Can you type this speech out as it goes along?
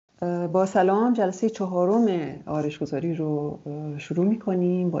با سلام، جلسه چهارم آرشگزاری رو شروع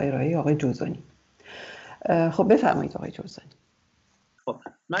می‌کنیم با ارائه آقای جوزانی. خب بفرمایید آقای جوزانی. خب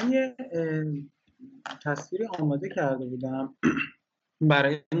من یه تصویری آماده کرده بودم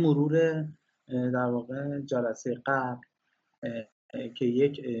برای مرور در واقع جلسه قبل که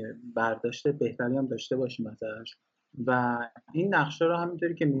یک برداشت بهتری هم داشته باشیم ازش و این نقشه رو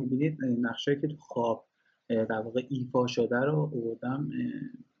همینطوری که می‌بینید نقشه‌ای که تو خواب در واقع ایفا شده رو آوردم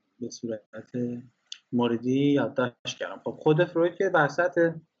به صورت موردی یادداشت کردم. خب خود فروید که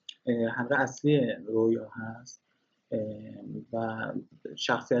وسط حلقه اصلی رویا هست و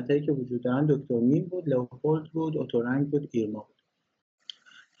شخصیتایی که وجود دارن دکتر میم بود، لئوپولد بود، اوتورنگ بود، ایرما بود.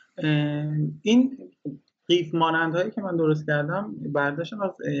 این قیف مانندهایی که من درست کردم برداشتم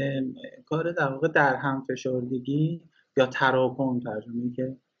از کار در واقع در هم فشردگی یا تراکم، ترجمه‌ای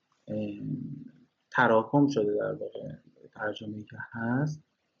که تراکم شده در واقع ترجمه‌ای که هست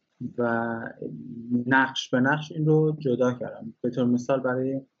و نقش به نقش این رو جدا کردم. به طور مثال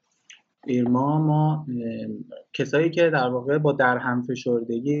برای ایرما ما کسایی که در واقع با در هم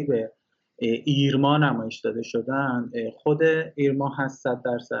فشردگی به ایرما نمایش داده شدن، خود ایرما هست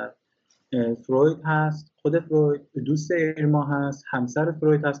 100%، فروید هست، خود فروید دوست ایرما هست، همسر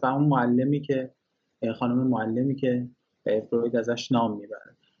فروید هست و اون معلمی که خانم معلمی که فروید ازش نام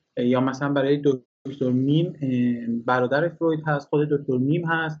میبره. یا مثلا برای دکتر میم برادر فروید هست، خود دکتر میم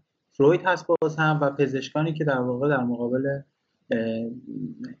هست، فروید هست باز هم و پزشکانی که در واقع در مقابل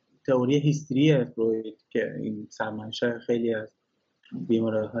تئوری هیستری فروید که این سرمنشأ خیلی از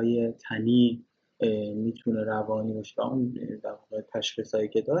بیماری‌های تنی میتونه روانی باشه و اون در واقع تشخیصایی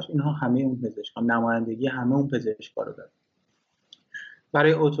که داشت، اینها همه اون پزشکان، نمایندگی همه اون پزشکا رو داره.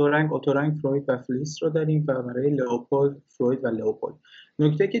 برای اوتورنگ فروید و فلیس رو داریم و برای لئوپولد فروید و لئوپولد.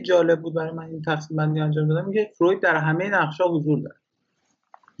 نکته که جالب بود برای من این تقسیم بندی انجام دادم میگه فروید در همه نقشا حضور داره،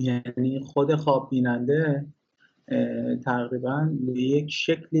 یعنی خود خواب بیننده تقریبا به یک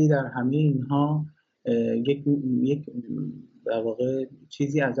شکلی در همه اینها یک در واقع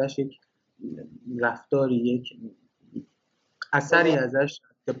چیزی ازش، یک رفتاری، یک اثری ازش،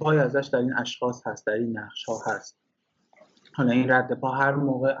 رد پای ازش در این اشخاص هست، در این نقش ها هست. حالا این رد پا هر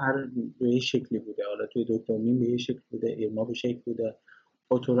موقع هر به یک شکلی بوده، حالا توی دکتر میم به یک شکل بوده، ایرما به شکل بوده،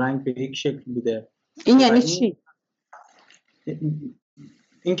 اوتورنگ به یک شکل بوده. این یعنی چی؟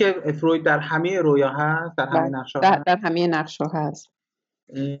 اینکه فروید در همه رویا هست، در همه نقش ها هست. در همه نقش ها هست.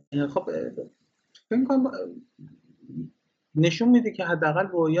 خب فکر می‌کنم نشون میده که حداقل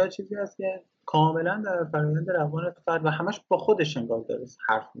رویا چیزی هست که کاملا در فرآیند روان فرد و همش با خودش انگار داره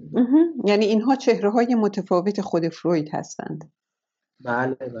حرف میزنه. یعنی اینها چهره‌های متفاوت خود فروید هستند.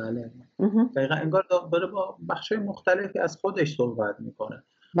 بله. دقیقا انگار داره با بخش‌های مختلفی از خودش صحبت میکنه.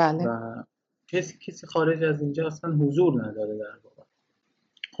 بله. و کسی خارج از اینجا اصلا حضور نداره در واقع.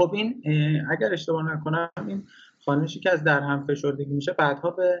 خب این اگر اشتباه نکنم این خوانشی که از در هم فشردگی میشه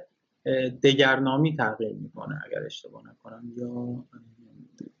بعدها به دگرنامی تغییر میکنه اگر اشتباه نکنم، یا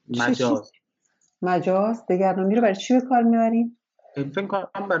مجاز. دگرنامی رو برای چی به کار میبریم؟ فکر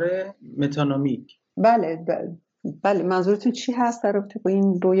کنم برای متانومیک. بله منظورتون چی هست در رابطه با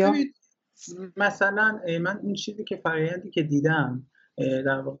این رویا؟ مثلا من این چیزی که فرآیندی که دیدم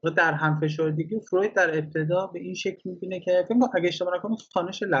در واقع در هم فشردگی فروید در ابتدا به این شکل میبینه که فکر کنم اگه اشتباه نکنم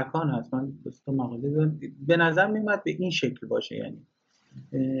خوانش لکان هست، من دوست مقاله به نظر میاد به این شکل باشه. یعنی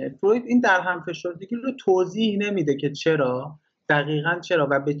فروید این در هم فشردگی رو توضیح نمیده که چرا دقیقاً چرا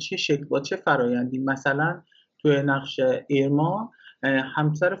و به چه شکل با چه فرآیندی. مثلا توی نقش ایرما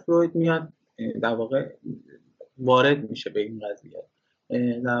همسر فروید میاد در واقع وارد میشه به این قضیه،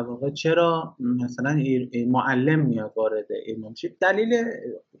 در واقع چرا مثلا معلم میاد وارد ایرما میشه، دلیل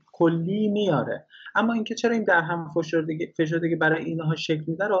کلی میاره، اما اینکه چرا این در هم فشردگی برای اینها شکل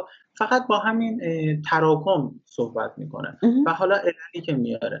میده رو فقط با همین تراکم صحبت میکنه و حالا علتی که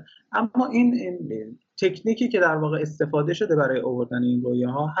میاره. اما این تکنیکی که در واقع استفاده شده برای آوردن این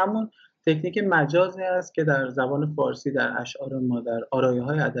رویاها همون تکنیک مجازی است که در زبان فارسی در اشعار ما، در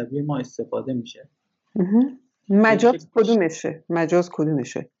آرایه‌های ادبی ما استفاده میشه. مجاز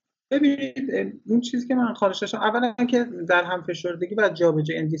کدومشه؟ ببینید این چیزی که من خارج داشتم اولا که در هم فشردگی و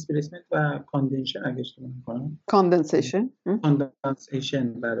جابجایی این دیسپلیسمنت و کاندنسیشن اگه اشتباه نکنم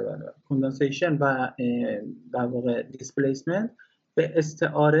کاندنسیشن و در واقع دیسپلیسمنت به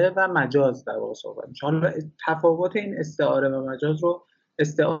استعاره و مجاز در واقع صحبت میشه. حالا تفاوت این استعاره و مجاز رو،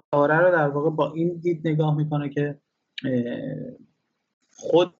 استعاره رو در واقع با این دید نگاه میکنه که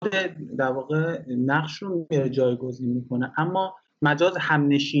خود در واقع نقش رو میاره جایگزین میکنه، اما مجاز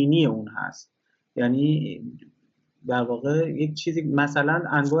همنشینی اون هست. یعنی در واقع یک چیزی، مثلا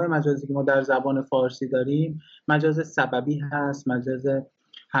انواع مجازی که ما در زبان فارسی داریم، مجاز سببی هست، مجاز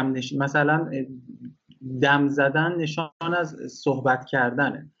مثلا دم زدن نشان از صحبت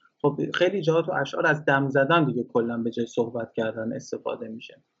کردنه. خب خیلی جاها تو اشعار از دم زدن دیگه کلا به جای صحبت کردن استفاده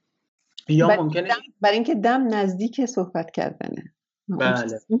میشه. یا ممکنه برای اینکه دم نزدیک صحبت کردنه.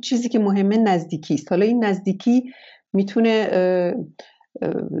 بله. اون چیزی که مهمه نزدیکی است. حالا این نزدیکی میتونه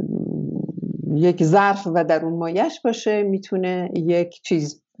یک ظرف و در اون مایش باشه، میتونه یک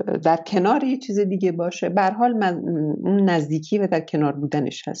چیز در کنار یک چیز دیگه باشه. به هر حال اون نزدیکی و در کنار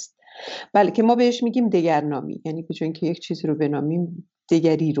بودنش هست. بله، که ما بهش میگیم دگرنامی، یعنی به جای اینکه یک چیزی رو بنامیم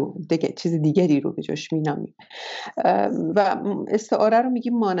چیز دیگری رو به جاش مینامیم. و استعاره رو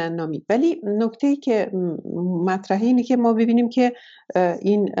میگیم مانندنامی. ولی نکته‌ای که مطرحه اینه که ما ببینیم که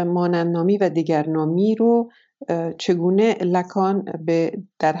این مانندنامی و دگرنامی رو چگونه لکان به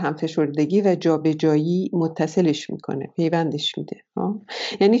در همفشردگی و جابجایی متصلش میکنه، پیوندش میده.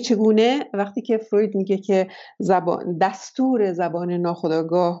 یعنی چگونه وقتی که فروید میگه که دستور زبان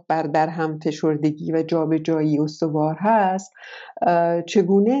ناخودآگاه بر در همفشردگی و جابجایی استوار هست،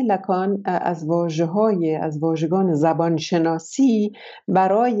 چگونه لکان از واژگان زبان شناسی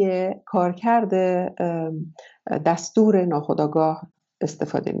برای کارکرد دستور ناخودآگاه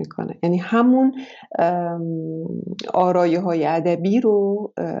استفاده میکنه. یعنی همون آرایه‌های ادبی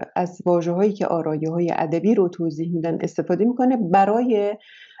رو از واژه‌هایی که آرایه‌های ادبی رو توضیح میدن استفاده میکنه برای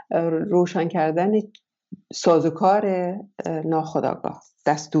روشن کردن سازوکار ناخودآگاه،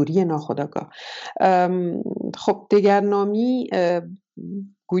 دستوری ناخودآگاه. خب دگرنامی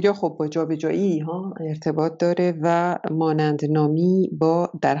گویا خب با جابجایی ها ارتباط داره و مانندنامی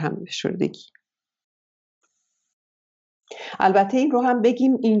با درهم‌فشردگی. البته این رو هم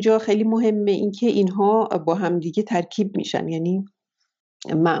بگیم اینجا خیلی مهمه، این که اینها با همدیگه ترکیب میشن. یعنی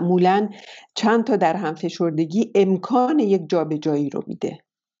معمولاً چند تا درهم‌فشردگی امکان یک جابجایی رو میده،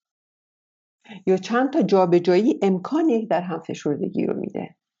 یا چند تا جابجایی امکان یک درهم‌فشردگی رو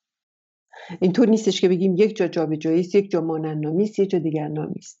میده. اینطور نیستش که بگیم یک جا جابجایی است، یک جا مانندنامی است، یک جا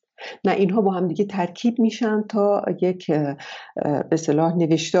دگرنامی است. نه، اینها با هم دیگه ترکیب میشن تا یک به اصطلاح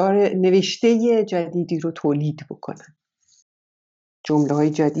نوشته جدیدی رو تولید بکنن، جمله های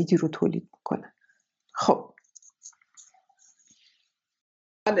جدیدی رو تولید بکنن. خب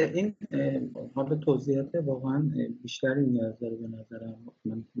بله، این حالا توضیحات واقعا بیشتری نیاز داره به نظرم،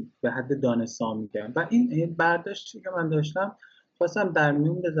 من به حد دانسا میگم. و این برداشتی که من داشتم خواستم در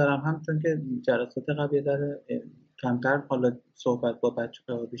میون بذارم، همچون که جلسات قبلی داره کمتر حالا صحبت با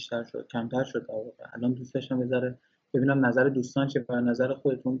بچه‌ها بیشتر شد، کمتر شد الان دوست داشتم بذاره ببینم نظر دوستان چه و نظر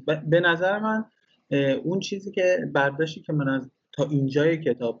خودتون. به نظر من اون چیزی که برداشتی که من از تا اینجای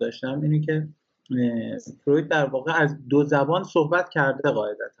کتاب داشتم اینه که فروید در واقع از دو زبان صحبت کرده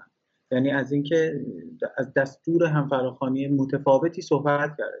قاعدتا، یعنی از اینکه از دستور همفراخوانی متفاوتی صحبت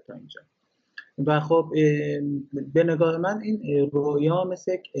کرده تا اینجا. و خب به نگاه من این رویا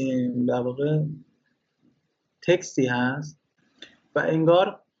مثل در واقع تکستی هست و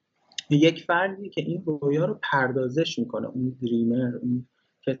انگار یک فردی که این رویا رو پردازش میکنه، اون دریمر، اون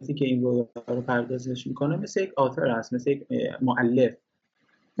کسی که این رویا رو پردازش میکنه مثل یک آثر هست، مثل یک مؤلف.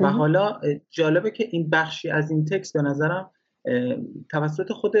 و حالا جالبه که این بخشی از این تکست به نظرم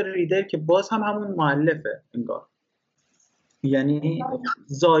توسط خود ریدر که باز هم همون مؤلفه انگار، یعنی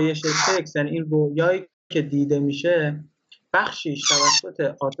زایش تکست، یعنی این رویایی که دیده میشه بخشیش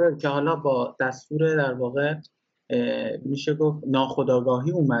توسط آثر که حالا با دستور در واقع میشه گفت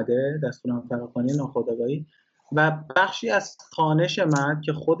ناخودآگاهی اومده، دستور همفراخوانی ناخودآگاهی، و بخشی از خوانش متن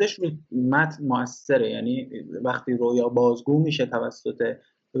که خودش رو متن مؤثره، یعنی وقتی رویا بازگو میشه توسط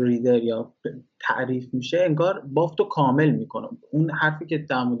ریدر یا تعریف میشه انگار بافتو کامل میکنه. اون حرفی که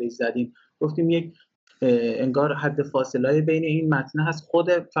در موردش زدیم گفتیم یک انگار حد فاصله بین این متن هست، خود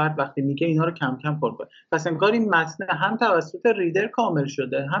فرد وقتی میگه اینا رو کم کم پر کنه، پس انگار این متن هم توسط ریدر کامل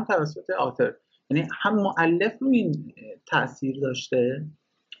شده هم توسط آثر، یعنی هم مؤلف رو این تأثیر داشته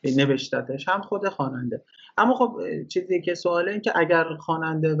نوشتتش هم خود خواننده. اما خب چیزی که سواله این که اگر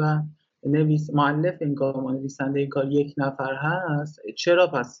خواننده و مؤلف این کار و نویسنده این کار یک نفر هست، چرا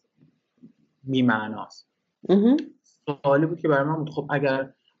پس بی‌معناست؟ سوالی بود که برای من بود. خب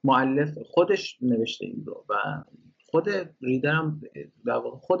اگر مؤلف خودش نوشته این رو و خود ریدر هم در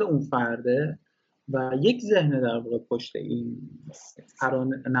واقع خود اون فرده و یک ذهن در واقع پشت این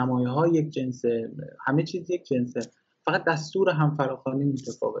نمایه‌ها یک جنسه، همه چیز یک جنسه، فقط دستور همفراخوانی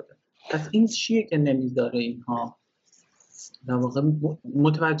متفاوته. پس این چیه که نمیذاره اینها در واقع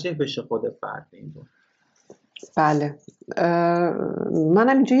متوجه بشه خود فرد این رو؟ بله.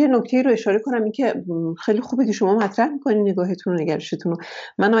 منم اینجا یه نکته رو اشاره کنم، این که خیلی خوبه که شما مطرح میکنین نگاهتون و نگرشتون رو.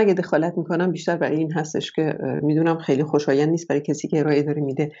 منم اگه دخالت میکنم بیشتر برای این هستش که میدونم خیلی خوشایند نیست برای کسی که ارائه داره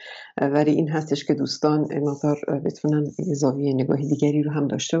میده، ولی این هستش که دوستان مقدار بتونن یه زاویه نگاهی دیگری رو هم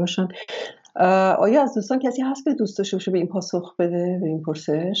داشته باشن. آیا از دوستان کسی هست که دوست داشته باشه به این پاسخ بده، به این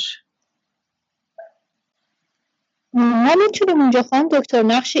پرسش؟ ما میتونیم اونجا خانم دکتر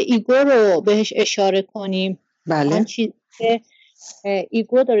نقش ایگو رو بهش اشاره کنیم. بله. آن چیزی که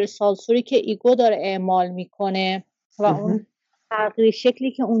ایگو داره، سانسوری که ایگو داره اعمال میکنه و اون تغییر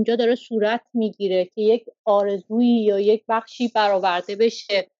شکلی که اونجا داره صورت میگیره که یک آرزویی یا یک بخشی برآورده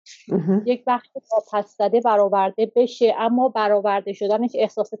بشه، یک بخش واپس زده برآورده بشه، اما برآورده شدنش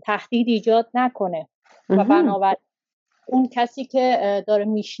احساس تهدید ایجاد نکنه و بنابراین اون کسی که داره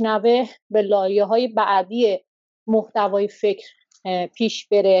میشنوه به لایه‌های بعدی محتوای فکر پیش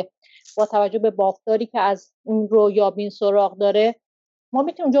بره با توجه به بافتاری که از اون رویابین سراغ داره. ما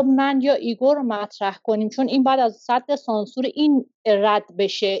میتونیم اونجا من یا ایگو رو مطرح کنیم، چون این بعد از سطح سانسور این رد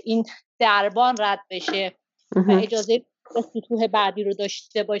بشه، این دربان رد بشه و اجازه سطوح بعدی رو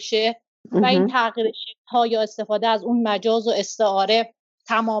داشته باشه و این تغییر شکل‌ها یا استفاده از اون مجاز و استعاره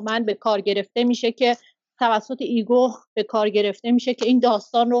تماماً به کار گرفته میشه که توسط ایگو به کار گرفته میشه که این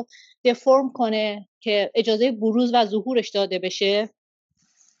داستان رو دفرم کنه که اجازه بروز و ظهورش داده بشه.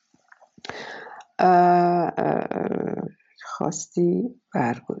 خواستی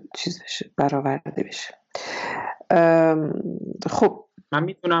چیز بشه، برآورده بشه. خب من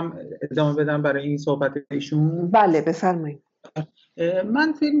میتونم ادامه بدم برای این صحبت ایشون؟ بله بفرمایید.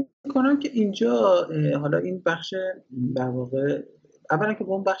 من فکر میکنم که اینجا حالا این بخش در واقع اولا که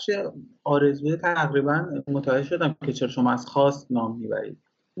با اون بخش آرزوی تقریبا متوجه شدم که چرا شما از خواست نام میبرید،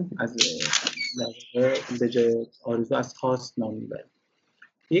 از در واقع به جای آرزو از خواست نام میبرید.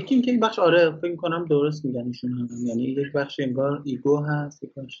 یکی این که این بخش آره فکر میکنم درست میگن ایشون هم، یعنی یک بخش انگار ایگو هست،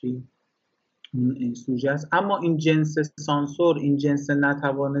 یک بخشی این سوژه است، اما این جنس سانسور، این جنس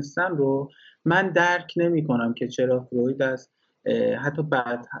نتوانستن رو من درک نمی کنم که چرا فروید از حتی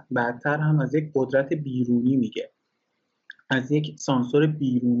بعدتر هم از یک قدرت بیرونی میگه، از یک سانسور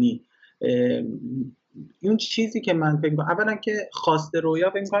بیرونی. این چیزی که من فکر میکنم اولا که خواست رویا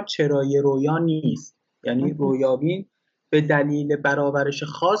فکر میکنم چرایی رویا نیست، یعنی رویابین به دلیل برآورش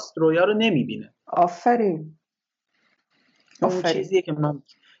خواست رویا رو نمیبینه. آفرین. اون چیزیه که من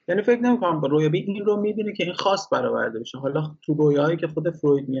یعنی فکر نمی‌کنم رویابین این رو می‌بینه که این خاص برآورده بشه. حالا تو رویاهایی که خود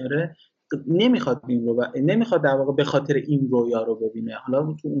فروید میاره نمیخواد این رو نمیخواد در واقع به خاطر این رویا رو ببینه،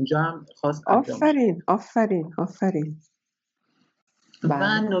 حالا تو اونجا هم خاص انجام میشه. آفرین.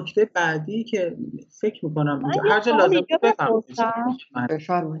 من نکته بعدی که فکر می‌کنم اینجا هر جا لازم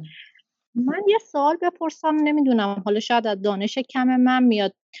بفرمایید. من یه سوال بپرسم، نمیدونم حالا شاید از دانش کم من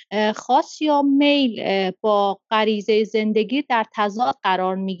میاد، خاص یا میل با غریزه زندگی در تضاد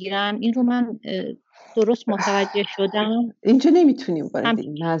قرار میگیرن؟ این رو من درست متوجه شدم؟ اینجا نمیتونیم وارد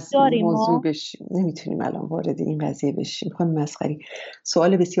این موضوع بشیم، نمیتونیم الان وارد این قضیه بشیم. خانم مسخری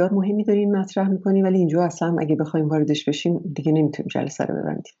سوال بسیار مهمی دارین مطرح میکنیم، ولی اینجا اصلا اگه بخوایم واردش بشیم دیگه نمیتونیم جلسه رو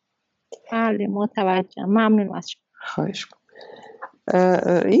ببندیم. بله متوجهم، ممنون از شما. خواهش کنم.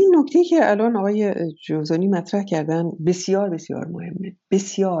 این نکته که الان آقای جوزانی مطرح کردن بسیار بسیار مهمه،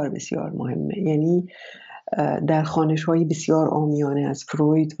 بسیار مهمه. یعنی در خوانش‌های بسیار عامیانه از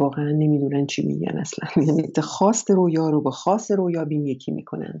فروید واقعا نمیدونن چی میگن اصلا، یعنی خواست رویا رو با خاص رویابین یکی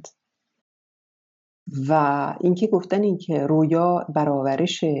میکنند و اینکه گفتن این که رویا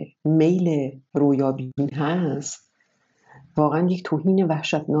برآورش میل رویابین هست واقعا یک توهین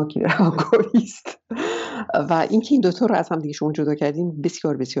وحشتناکی به رواگویی است و اینکه این دوتا رو از هم دیگه شما جدا کردین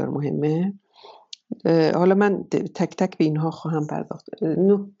بسیار بسیار مهمه. حالا من تک تک به اینها خواهم پرداخت.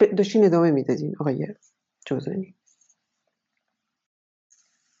 داشتین ادامه میدادین آقای جوزانی.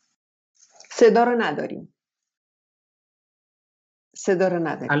 صدا رو نداریم.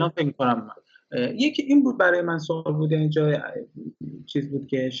 الان فکر می‌کنم یکی این بود برای من سوال بوده، اینجا چیز بود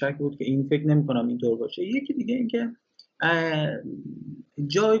که شک بود که این فکر نمی‌کنم اینطور باشه. یکی دیگه این که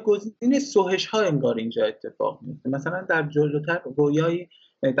جایگزین سوهش‌ها انگار اینجا اتفاق میفته. مثلا در جلوتر رویایی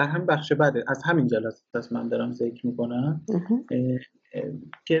در همین بخش بعد از همین جلسه من دارم ذکر میکنم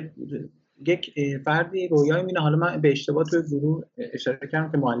که یک فردی رویایی میبینه، حالا من به اشتباه توی گروه اشاره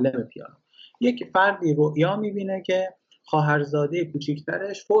کردم که معلم پیانو، یک فردی رویا میبینه که خواهرزاده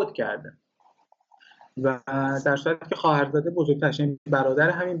کوچیکترش فوت کرده و در صورتی که خواهرزاده بزرگترش یعنی برادر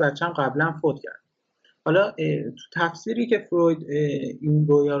همین بچه هم قبلا فوت کرد. حالا تو تفسیری که فروید این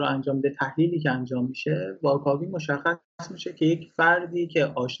رویا رو انجام میده، تحلیلی که انجام میشه، واکاوی مشخص میشه که یک فردی که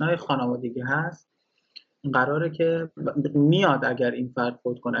آشنای خانوادگی هست قراره که میاد اگر این فرد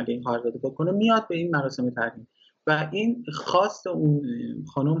فوت کنه، اگر این خواهرزاده فوت کنه میاد به این مراسم ترحیم و این خواست اون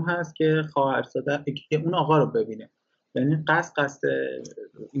خانم هست که خواهرزاده که اون آقا رو ببینه. یعنی قصد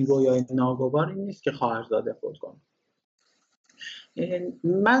این رویای ناگوار این نیست که خواهرزاده فوت کنه.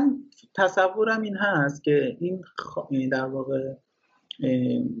 من تصورم این هست که این در واقع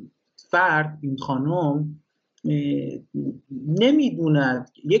فرد، این خانم نمیدوند،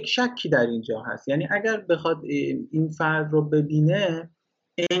 یک شکی در اینجا هست. یعنی اگر بخواد این فرد رو ببینه،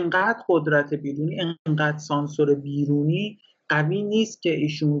 انقدر قدرت بیرونی، انقدر سانسور بیرونی قوی نیست که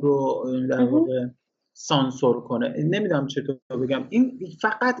ایشون رو در واقع سانسور کنه. نمیدونم چطور بگم. این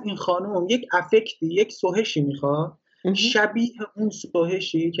فقط این خانم یک افکتی، یک سوهشی میخواد شبیه اون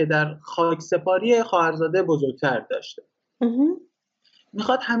سوهشی که در خاکسپاری خواهرزاده بزرگتر داشته.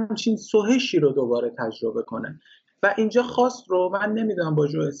 میخواد همچین سوهشی رو دوباره تجربه کنه و اینجا خواست رو، من نمیدونم با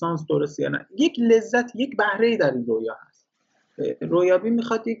جو اسانس درسته یا نه، یک لذت، یک بهره‌ای در این رویا هست. رویابی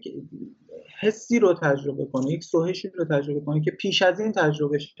میخواد یک حسی رو تجربه کنه، یک سوهشی رو تجربه کنه که پیش از این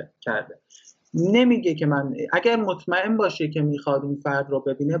تجربه کرده. نمیگه که من، اگر مطمئن باشه که میخواد این فرد رو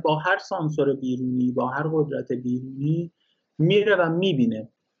ببینه، با هر سانسور بیرونی، با هر قدرت بیرونی میره و میبینه.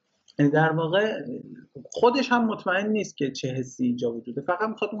 در واقع خودش هم مطمئن نیست که چه حسی اینجا وجوده، فقط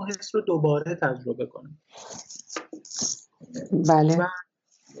میخواد اون حس رو دوباره تجربه کنه. بله. و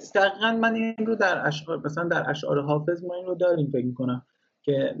دقیقاً من این رو در اشعار، مثلا در اشعار حافظ ما این رو داریم، فکر میکنم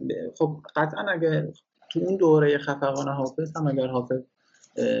که خب قطعاً اگر تو اون دوره خفقان حافظ هم اگر حافظ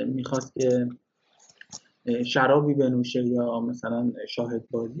میخواست که شرابی بنوشه یا مثلا شاهد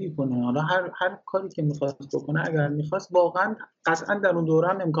بازی کنه، حالا هر کاری که میخواست بکنه، اگر میخواست واقعا قطعا در اون دوره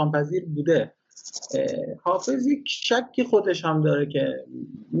هم امکان پذیر بوده. حافظ یک شکی خودش هم داره که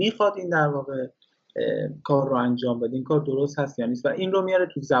میخواد این در واقع کار رو انجام بده، این کار درست هست یا نیست، و این رو میاره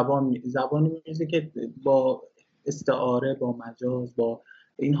تو زبان میریزه که با استعاره، با مجاز، با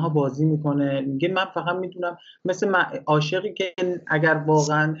اینها بازی میکنه. میگه من فقط میدونم، مثل عاشقی که اگر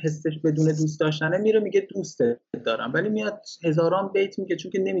واقعا حسش بدون دوست داشتنه میره میگه دوست دارم، ولی میاد هزاران بیت میگه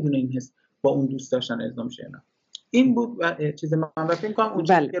چون که نمیدونه این حس با اون دوست داشتن الزام شه. این بود و چیز من فکر می‌کنم اون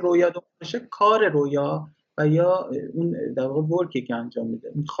چیزی که رویا دنبالشه کار رویا و یا اون در واقع ورکی که انجام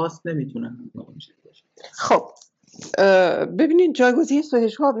میده، این خاص نمیتونه اون چیزی باشه. خب ببینید جایگزین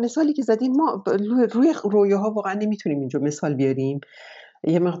سوهش‌ها، مثالی که زدین، ما روی رویاها واقعا نمیتونیم اینجا مثال بیاریم،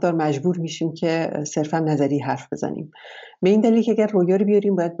 یه مقدار مجبور میشیم که صرفا نظری حرف بزنیم، به این دلیل که اگر رویا رو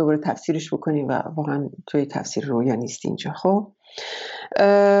بیاریم باید دوباره تفسیرش بکنیم و واقعا توی تفسیر رویا نیست اینجا. خب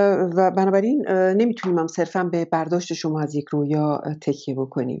و بنابراین نمیتونیم هم صرفا به برداشت شما از یک رویا تکیه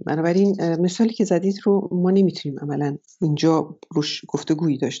بکنیم. بنابراین مثالی که زدید رو ما نمیتونیم عملا اینجا روش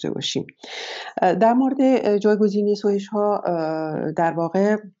گفتگویی داشته باشیم. در مورد جایگزینی سوهش‌ها، در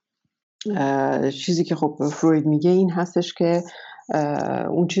واقع چیزی که خب فروید میگه این هستش که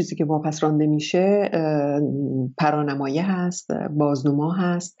اون چیزی که واپس رانده میشه پرانمایه هست، بازنما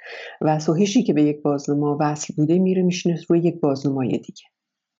هست و سوهشی که به یک بازنما وصل بوده میره میشینه روی یک بازنمای دیگه.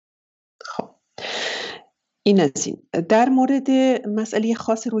 خب این از این. در مورد مسئله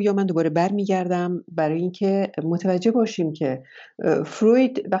خاص رویا من دوباره برمیگردم برای اینکه متوجه باشیم که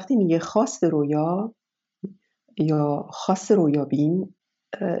فروید وقتی میگه خواست رویا یا خواست رویابین،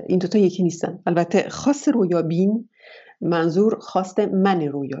 این دوتا یکی نیستن. البته خواست رویابین منظور خواست من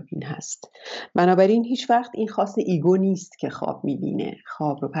رویابین هست. بنابراین هیچ وقت این خواست ایگو نیست که خواب میبینه،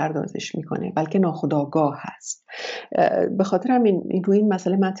 خواب رو پردازش میکنه، بلکه ناخودآگاه هست. به خاطر همین روی این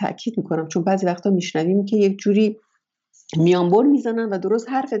مسئله من تأکید میکنم، چون بعضی وقتا میشنویم که یک جوری میانبر میزنن و درست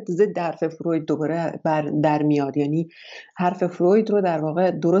حرف ضد حرف فروید دوباره در میاد، یعنی حرف فروید رو در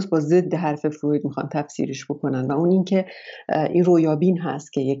واقع درست با ضد حرف فروید میخوان تفسیرش بکنن و اون این که این رویابین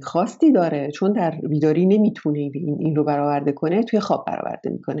هست که یک خواستی داره، چون در بیداری نمیتونه این رو برآورده کنه، توی خواب برآورده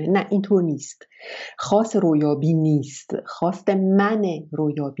میکنه. نه، اینطور نیست. خواست رویابین نیست، خواست من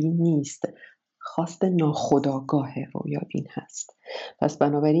رویابین نیست، خواست ناخودآگاه رویابین هست. پس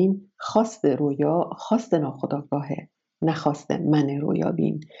بنابراین خواست رویا خواست ناخودآگاهه، نخواست من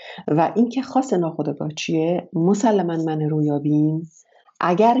رویابین. و این که خواست ناخودآگاه چیه؟ مسلماً من رویابین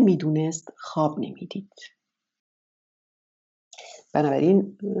اگر میدونست خواب نمیدید.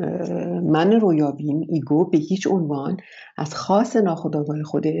 بنابراین من رویابین، ایگو، به هیچ عنوان از خواست ناخودآگاه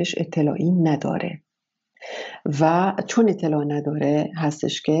خودش اطلاعی نداره و چون اطلاع نداره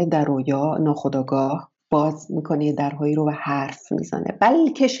هستش که در رویا ناخودآگاه باز میکنه درهایی رو و حرف میزنه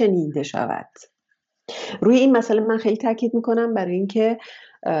بلکه شنیده شود. روی این مسئله من خیلی تاکید میکنم برای اینکه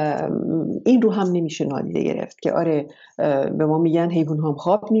این رو هم نمیشه نادیده گرفت که آره به ما میگن حیوان هم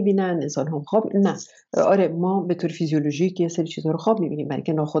خواب میبینن، انسان هم خواب. نه، آره ما به طور فیزیولوژیک یه سری چیزها رو خواب میبینیم،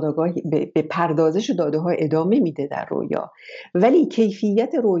 بلکه ناخودآگاه به پردازش داده ها ادامه میده در رویا. ولی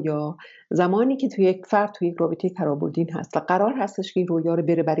کیفیت رویا زمانی که توی یک فرد توی یک رابطه ترابطین هست و قرار هستش که این رویا رو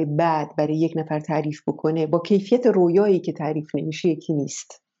بره برای یک نفر تعریف بکنه، با کیفیت رویایی که تعریف نمیشه یکی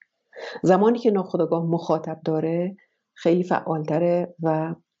نیست. زمانی که ناخودآگاه مخاطب داره خیلی فعالتره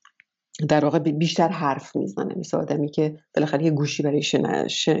و در واقع بیشتر حرف میزنه، مثل آدمی که بالاخره یه گوشی برای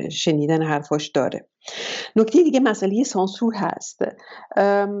شنیدن حرفاش داره. نکته دیگه مسئله سانسور هست.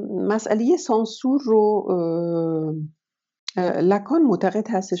 مسئله سانسور رو لکان معتقد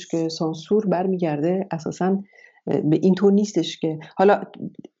هستش که سانسور برمیگرده اساساً به این طور نیستش که حالا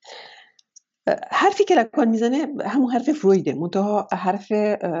حرفی که لکان میزنه همون حرف فرویده، منتها حرف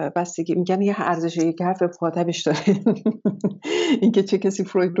بستگی میگن یه ارزشی که حرف مخاطبش داره. اینکه چه کسی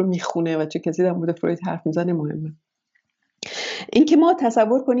فروید رو میخونه و چه کسی در مورد فروید حرف میزنه مهمه. اینکه ما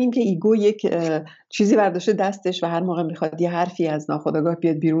تصور کنیم که ایگو یک چیزی برداشته دستش و هر موقع میخواد یه حرفی از ناخودآگاه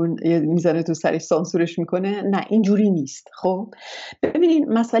بیاد بیرون میزنه تو سرش سانسورش میکنه، نه اینجوری نیست. خب ببینید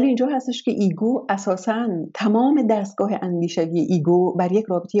مسئله اینجا هستش که ایگو اساساً تمام دستگاه اندیشوی ایگو بر یک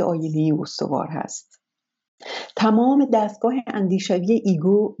رابطه آینه‌ای استوار هست. تمام دستگاه اندیشوی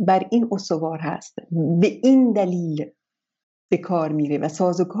ایگو بر این استوار هست. به این دلیل به کار میره و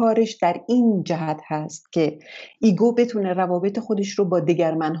سازوکارش در این جهت هست که ایگو بتونه روابط خودش رو با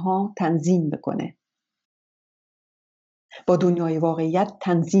دگرمنها تنظیم بکنه، با دنیای واقعیت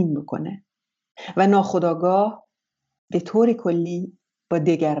تنظیم بکنه و ناخودآگاه به طور کلی با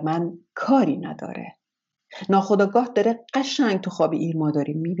دگرمن کاری نداره. ناخودآگاه داره قشنگ تو خواب ایر ما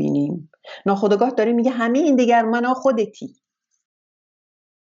داریم میبینیم، ناخودآگاه داره میگه همه این دگرمنها خودتی.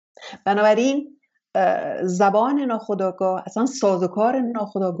 بنابراین زبان ناخودآگاه، اصلا سازوکار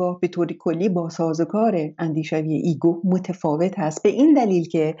ناخودآگاه به طور کلی با سازوکار اندیشوی ایگو متفاوت هست، به این دلیل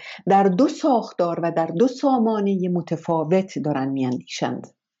که در دو ساختار و در دو سامانه متفاوت دارن میاندیشند.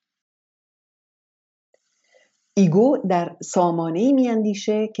 ایگو در سامانه‌ای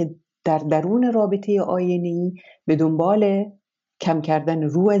میاندیشه که در درون رابطه آینه‌ای به دنبال کم کردن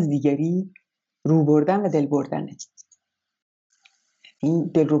رو از دیگری، رو بردن و دل بردنه.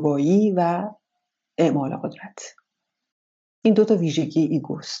 این دلربایی و اعمال قدرت، این دوتا ویژگی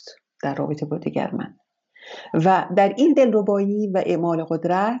ایگوست در رابطه با دگرمن. و در این دلربایی و اعمال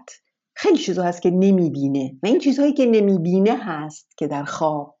قدرت خیلی چیزا هست که نمیبینه و این چیزهایی که نمیبینه هست که در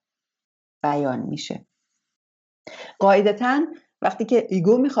خواب بیان میشه. قاعدتاً وقتی که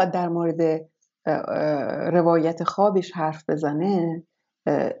ایگو میخواد در مورد روایت خوابش حرف بزنه،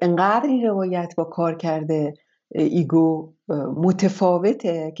 انقدر این روایت با کار کرده ایگو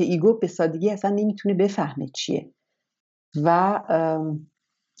متفاوته که ایگو به سادگی اصلا نمیتونه بفهمه چیه و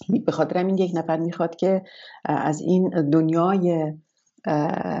به خاطر همین یک نفر میخواد که از این دنیای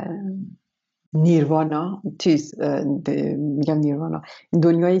نیروانا میگم نیروانا،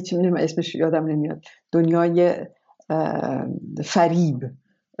 دنیای چی اسمش یادم نمیاد، دنیای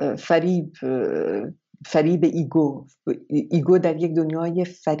فریب ایگو در یک دنیای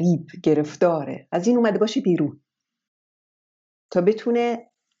فریب گرفتاره، از این اومده باشه بیرون تا بتونه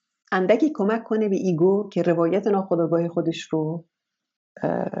اندکی کمک کنه به ایگو که روایت ناخودآگاه خودش رو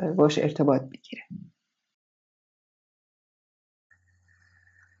باش ارتباط بگیره.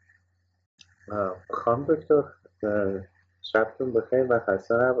 خانم دکتر شبتون بخیر و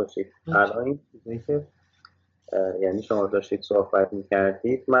خسته نباشید. الان این چیزی که یعنی شما داشتید صحبت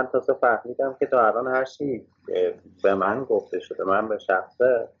میکردید من تازه فهمیدم که تا الان هر چی به من گفته شده من به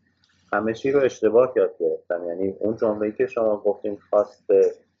شخصه همه چی رو اشتباه یاد گرفتم. یعنی اون جمله‌ای که شما گفتیم خواست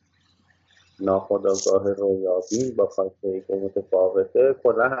ناخودآگاه رویابی با خواسته که متفاوته،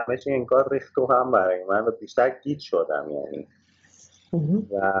 کلا همه چی انگار ریخت تو هم برای من و بیشتر گیج شدم. یعنی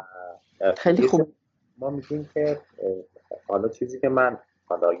و خیلی خوب. ما میگیم که حالا چیزی که من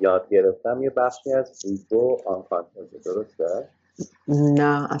حالا یاد گرفتم یه بخشی از ایگو آنکانشنسه، درسته؟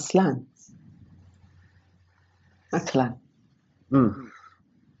 نه اصلا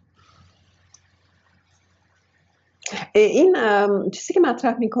این چیزی که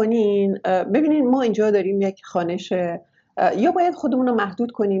مطرح میکنین، ببینین ما اینجا داریم یک خوانش، یا باید خودمون رو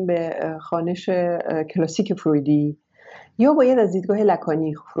محدود کنیم به خوانش کلاسیک فرویدی یا باید از دیدگاه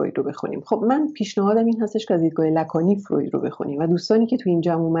لکانی فروید رو بخونیم. خب من پیشنهادم این هستش که از دیدگاه لکانی فروید رو بخونیم و دوستانی که تو این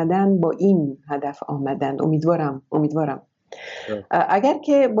جمع اومدن با این هدف آمدند، امیدوارم اگر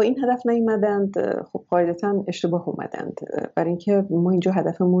که با این هدف نیومدند خب قاعدتاً اشتباه اومدند، برای اینکه ما اینجا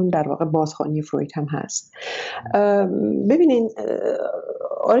هدفمون در واقع بازخوانی فروید هم هست. ببینین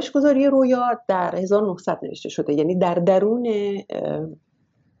شگزاری رویا در 1900 نوشته شده، یعنی در درون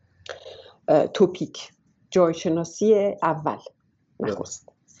توپیک، جایشناسی اول نخست،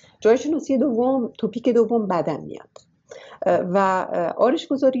 جایشناسی دوم، توپیک دوم بعداً میاد. و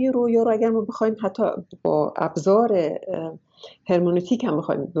آرشگذاری رویا رو اگر ما بخوایم حتی با ابزار هرمنوتیک هم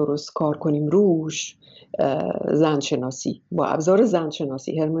بخوایم درست کار کنیم روش، زنشناسی با ابزار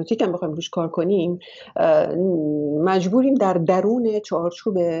زنشناسی هرمنوتیک هم بخوایم روش کار کنیم، مجبوریم در درون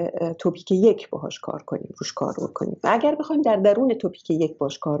چارچوب توپیک یک باهاش کار کنیم، روش کار بکنیم. و اگر بخوایم در درون توپیک یک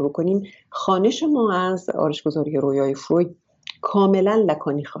باهاش کار بکنیم، خوانش ما از آرشگذاری رویای فروید کاملا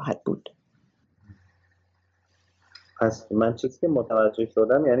لکانی خواهد بود. پس من چیزی که متوجه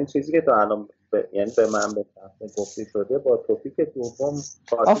شدم، یعنی چیزی که تو الان یعنی به من به صفحه گفتی شده، با توپیک دوم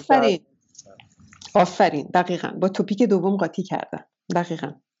قاطی آفرین دقیقاً با توپیک دوم قاطی کردن.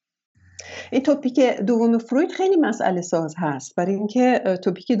 دقیقاً این توپیک دوم فروید خیلی مسئله ساز هست، برای اینکه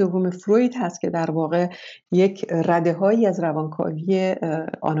توپیک دوم فروید هست که در واقع یک رده هایی از روانکاوی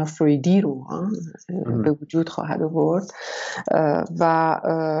آنا فرویدی رو به وجود خواهد آورد و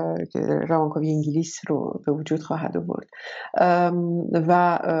روانکاوی انگلیس رو به وجود خواهد آورد.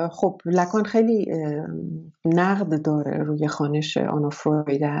 و خب لکان خیلی نقد داره روی خوانش آنا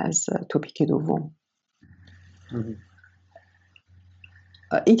فروید از توپیک دوم.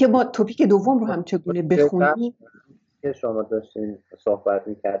 اینکه ما توپیک دوم رو هم چگونه بخونیم که شما داشتین صحبت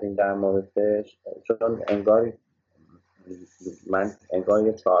می‌کردین در موردش، چون انگار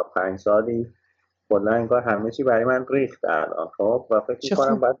یه 4-5 سالی کلا انگار همه چی برای من ریخت الان. خب و فکر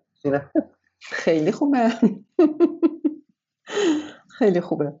می‌کنم بعد خیلی خوبه. خیلی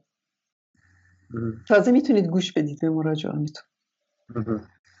خوبه. تازه میتونید گوش بدید به مراجعانتون.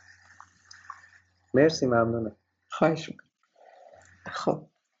 مرسی، ممنونم. خواهش می‌کنم.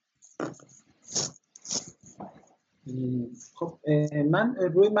 خب من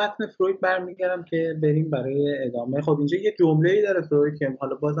روی متن فروید برمیگردم که بریم برای ادامه. خب اینجا یه جمله‌ای داره فروید که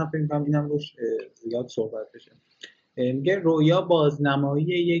حالا بازم فکر می‌کنم اینم روش زیاد صحبت بشه. میگه رویا بازنمایی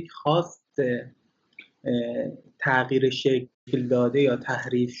یک خواست تغییر شکل داده یا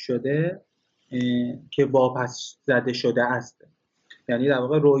تحریف شده که واپس زده شده است. یعنی در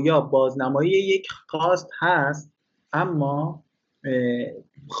واقع رویا بازنمایی یک خواست هست، اما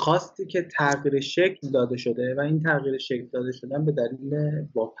خواستی که تغییر شکل داده شده و این تغییر شکل داده شدن به دلیل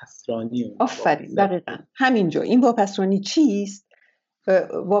واپسرانی. آفرین دقیقاً همینجا. این واپسرانی چیست؟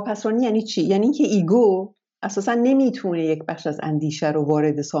 واپسرانی یعنی چی؟ یعنی اینکه ایگو اساساً نمیتونه یک بخش از اندیشه رو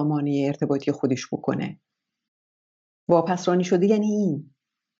وارد سامانه ارتباطی خودش بکنه. واپسرانی شده یعنی این،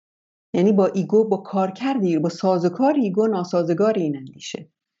 یعنی با ایگو، با کارکردی، با سازوکار ایگو ناسازگار این اندیشه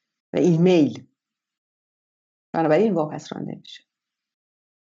و این میل، بنابراین واپس رانده میشه.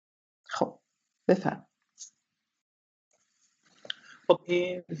 خب بفرم. خب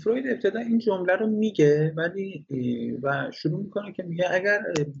فروید ابتدا این جمله رو میگه و شروع میکنه که میگه اگر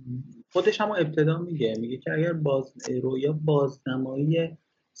خودش هم ابتدا میگه که اگر رویا بازنمایی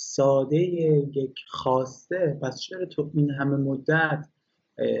ساده یک خواسته، پس چرا تو این همه مدت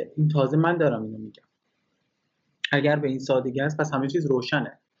این تازه من دارم اینو میگم، اگر به این سادگی است پس همه چیز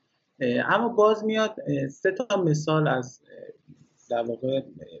روشنه. اما باز میاد 3 تا مثال از در واقع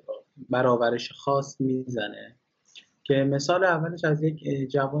برآورش خاص میزنه که مثال اولش از یک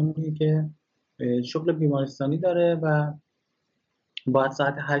جوانی که شغل بیمارستانی داره و باید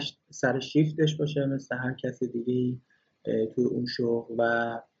ساعت 8 سر شیفتش باشه مثل هر کسی دیگه تو اون شغل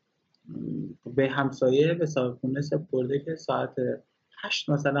و به همسایه به صاحبخونه سپرده که ساعت 8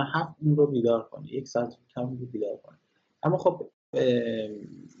 مثلا 7 اون رو بیدار کنه، 1 ساعت کم رو بیدار کنه. اما خب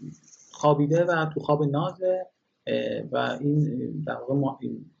خوابیده و تو خواب نازه و این در واقع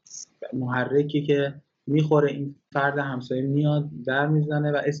محرکی که میخوره این فرد همسایه میاد در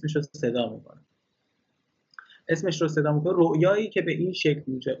میزنه و اسمش رو صدا میکنه. رویایی که به این شکل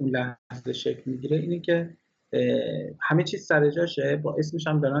میشه اون لحظه شکل میگیره اینه که همه چیز سر جاشه، با اسمش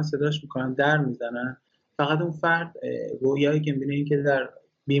هم دارن صداش میکنن، در میزنن، فقط اون فرد رویایی که میبینه این که در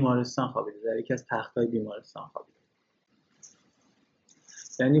بیمارستان خوابیده، در یکی از تختای بیمارستان خوابیده.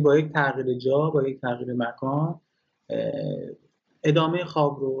 یعنی با یک تغییر جا، با یک تغییر مکان ادامه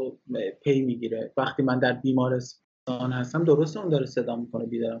خواب رو پی میگیره. وقتی من در بیمارستان هستم درسته اون داره صدا میکنه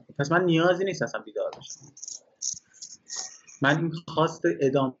بیدارم، پس من نیازی نیست اصلا بیدار بشم، من این خواست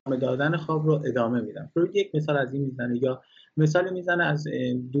ادامه دادن خواب رو ادامه میدم. فروید یک مثال از این میزنه، یا مثال میزنه از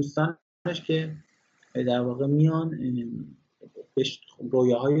دوستانش که در واقع میان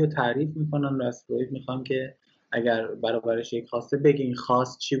رویاهایی رو تعریف میکنن و از فروید میخوام که اگر برابرش یک خواسته بگه این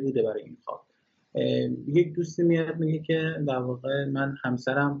خواست چی بوده برای این خواب. یک دوستی میاد میگه که در واقع من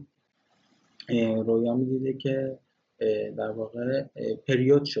همسرم رویا میدیده که در واقع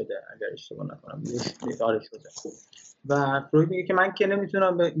پریود شده، اگر اشتباه نکنم آره شده، و فروید میگه که من که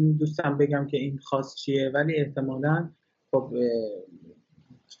نمیتونم به این دوستم بگم که این خاص چیه، ولی احتمالاً خب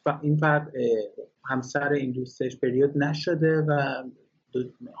این فرد همسر این دوستش پریود نشده و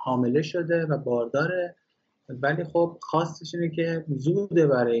حامله شده و بارداره، ولی خب خواستش اینه که زوده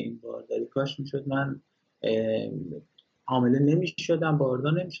برای این بارداری، کاش میشد من حامله نمیشدم،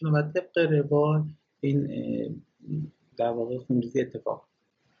 باردار نمیشدم و طبق روال این در واقع خونریزی اتفاق.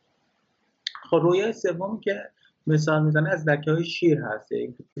 خب رویای سوم که مثال میزنه از لکه‌های شیر هست.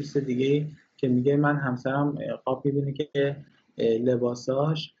 یک دوست دیگه که میگه من همسرم خواب میبینه که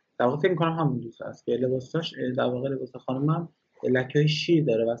لباساش، در واقع فکر میکنم همون دوست هست که لباساش در واقع لباس خانمم لکه‌های شیر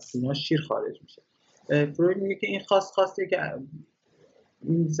داره و از سینه‌اش شیر خارج میشه. فروید میگه که این خواسته که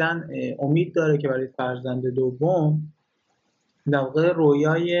این زن امید داره که برای فرزند دوم در واقع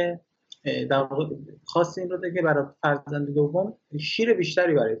رویای در واقع خاص این رو داره که برای فرزند دوم شیر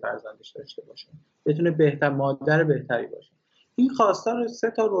بیشتری برای فرزندش داشته باشه، بتونه بهتر مادر بهتری باشه. این خواسته رو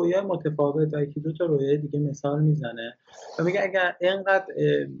 3 تا رویای متفاوت و 1-2 تا رویای دیگه مثال میزنه و میگه اگر اینقدر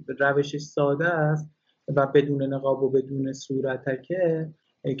روشش ساده است و بدون نقاب و بدون صورتکه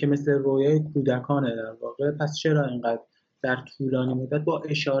که مثل رویای کودکانه در واقع، پس چرا اینقدر در طولانی مدت با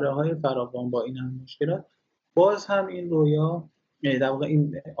اشاره‌های فراوان با این هم مشکلات باز هم این رویا در واقع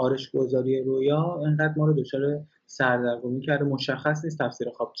این آرش‌گذاری رویا اینقدر ما رو دچار سردرگمی کرده؟ مشخص نیست تفسیر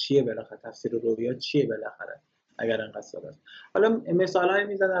خواب چیه بالاخره، تفسیر رویا چیه بالاخره اگر اینقدر ساده است. حالا مثالایی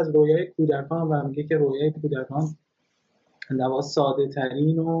میزنه از رویای کودکان و میگه که رویای کودکان در واقع ساده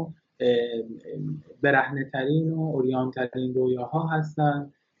ترین و برهنه ترین و عریان ترین رویاها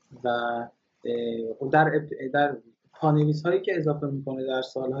هستن و در پانویس هایی که اضافه میکنه در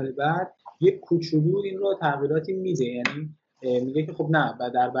سالهای بعد یک کوچولو این رو تغییراتی میده، یعنی میگه که خب نه، و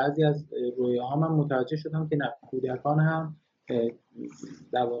در بعضی از رویاها من متوجه شدم که نه، کودکان هم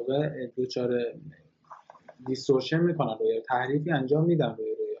در واقع دچار دیستورشن میکنن رویا، تحریفی انجام میدن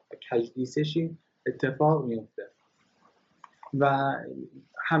رویا، تجدیسشی اتفاق میفته. و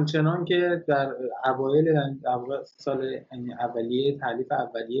همچنان که در اوایل سال اولیه تالیف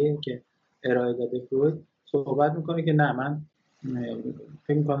اولیه که ارائه داده فروید صحبت میکنه که نه، من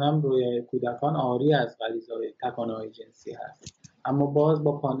فکر میکنم رویای کودکان آری از غریزه‌های تکانه‌های جنسی هست، اما باز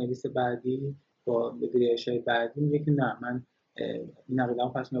با پانویس بعدی با گرایش‌های بعدی میگه که نه، من این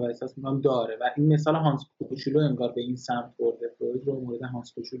عقیده‌ام پس و احساس میکنم داره. و این مثال هانس کوچولو انگار به این سمت برده فروید رو مورد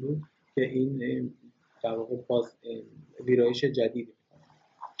هانس کوچولو که این در واقع باز ویرایش جدیدی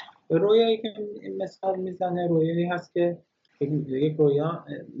میکنه. رویایی که مثال میزنه رویایی هست که یک رویا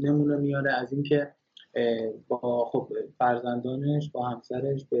نمونه میاره از این که با خب فرزندانش با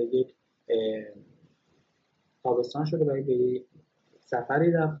همسرش به یک تابستان شده برای به یک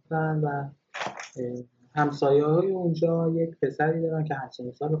سفری رفتن و همسایه‌های اونجا یک پسری دارن که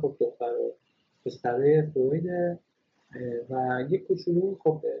همسن سال خب دختر و پسره فرویده و یک کوچولو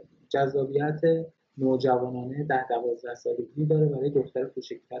خب جذابیت نوجوانانه 10-12 سالگی داره برای دختر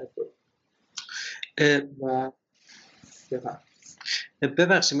کوچکتر فروید. و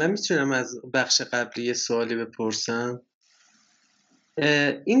ببخشید من میتونم از بخش قبلی یه سوالی بپرسم؟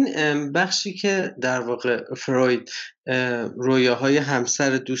 این بخشی که در واقع فروید رویاهای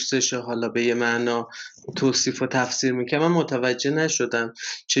همسر دوستش حالا به یه معنا توصیف و تفسیر میکنه، من متوجه نشدم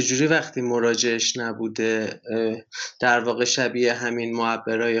چجوری وقتی مراجعش نبوده در واقع شبیه همین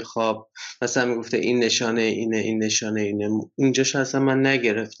معبرهای خواب مثلا میگفته این نشانه اینه، این نشانه اینه، اینجاش اصلا من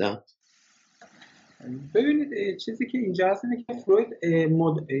نگرفتم. ببینید چیزی که اینجا هست اینه که فروید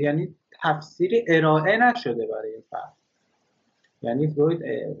یعنی تفسیری ارائه نشده برای این فرد، یعنی فروید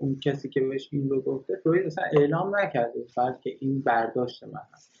اون کسی که بهش این رو گفته فروید اصلا اعلام نکرده فرد که این برداشت من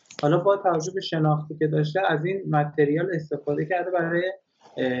هست. حالا با توجه به شناختی که داشته از این متریال استفاده کرده برای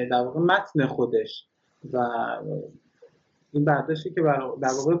در واقع متن خودش و این برداشتی که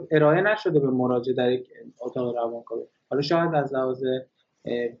در واقع ارائه نشده به مراجع در یک اتاق روانکاوی. حالا شاید از لحاظ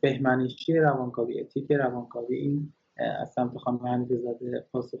بهمنشی روانکاوی، اتیک روانکاوی این از سمت خانم حنیفه‌زاده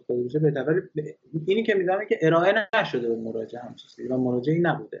پاسخ داده بشه بهتره، ولی اینی که می‌دونم که ارائه نشده به مراجع هم چیزی و مراجعی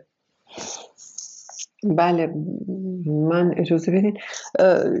نبوده. بله، من اجازه بدین.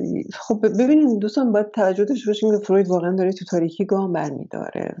 خب ببینید دوستان، باید توجه داشته باشیم که فروید واقعا داره تو تاریکی گام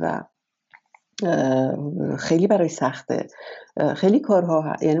برمی‌داره و خیلی برای سخته، خیلی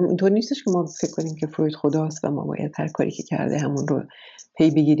کارها یعنی اینطور نیستش که ما فکر کنیم که فروید خداست و ما باید هر کاری که کرده همون رو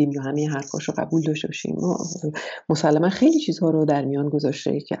پی بگیریم یا همه حرفاش رو قبول داشته باشیم. مسلما خیلی چیزها رو در میان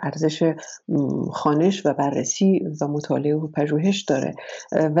گذاشته که ارزش خوانش و بررسی و مطالعه و پژوهش داره،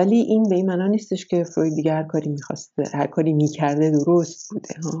 ولی این به این معنا نیستش که فروید دیگه هر کاری می‌خواسته، هر کاری می‌کرده درست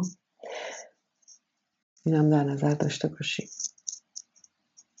بوده ها. اینم در نظر داشته باشیم.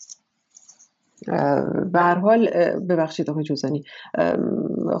 به هر حال ببخشید آقای جوزانی،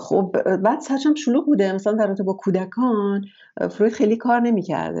 خب بعد سرچم شلوغ بوده. مثلا در رابطه با کودکان فروید خیلی کار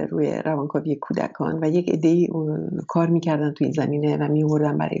نمی‌کرده روی روانکاوی کودکان و یک عده‌ای کار می‌کردن تو این زمینه و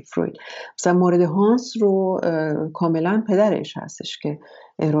می‌آوردن برای فروید. مثلا مورد هانس رو کاملا پدرش هستش که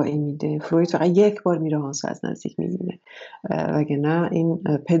ارائه میده. فروید فقط یک بار میره هانس رو از نزدیک می‌بینه، وگرنه این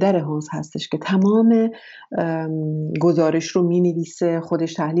پدر هانس هستش که تمام گزارش رو می‌نویسه،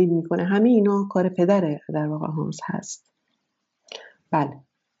 خودش تحلیل میکنه. همه اینا کار پدر در واقع هانس هست. بله.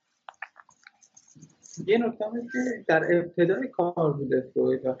 یه نکته که در ابتدای کار بوده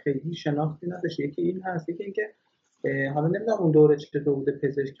فروید و خیلی شناختی نداشت، یکی این هست، یکی اینکه حالا نمیدونم اون دوره چطور بوده،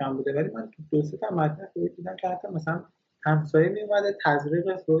 پزشک کم بوده، ولی من تو دو سه تا مطلب فروید دیدم که حتی مثلا همسایه میومده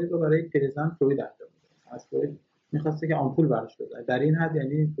تزریق فروید رو برای پریزن فروید انجام میده. از فروید میخواسته که آمپول براش بزنه. در این حد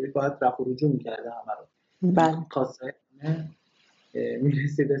یعنی فروید باید رفع و رجوع میکرده همه رو. بله. خواسته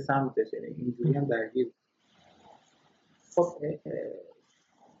میرسیده سمتش، یعنی اینجوری هم درگیر. خب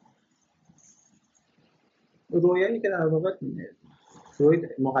رویایی که در واقع فروید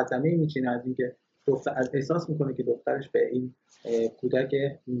مقدمه میچینه از اینکه دختر احساس میکنه که دخترش به این کودک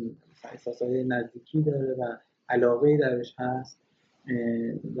احساسات نزدیکی داره و علاقه‌ای درش هست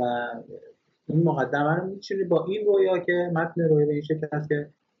و این مقدمه رو میچینه با این رویا که متن رویا به این شکل هست که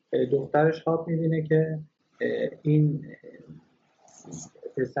دخترش خواب میبینه که این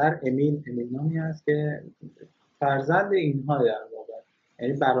پسر امین نامی هست که فرزند اینها در واقع،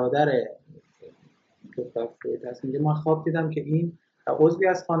 یعنی برادر دختر فروید هست. میگه من خواب دیدم که این عضوی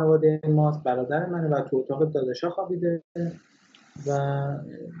از خانواده ماست، برادر منه و تو اتاق داداشا خوابیده و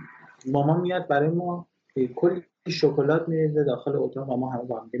مامان میاد برای ما کلی شکلات میریزه داخل اتاق و ما همه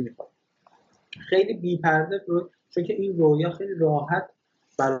با هم میخوریم. خیلی بی‌پرده فروید، چون که این رویا خیلی راحت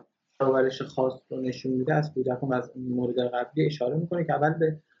برآورش خاص رو نشون میده از کودکان و از مورد قبلی اشاره میکنه که اول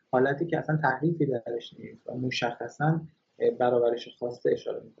به حالتی که اصلا تحریفی درش نیست و مشخصا برآورش خاص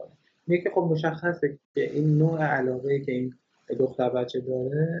اشاره میکنه. میگه که خب مشخصه که این نوع علاقه‌ای که این دختر بچه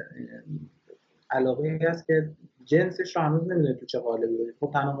داره علاقه‌ای است که جنسش رو هنوز نمیدونه تو چه قالبی باشه.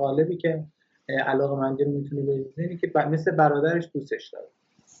 خب تنها قالبی که علاقه‌مندی رو میتونه بریزه اینه که مثل برادرش دوستش داره،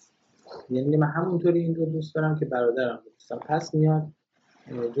 یعنی من همونطوری این رو دوست دارم که برادرم رو دوست دارم، پس میاد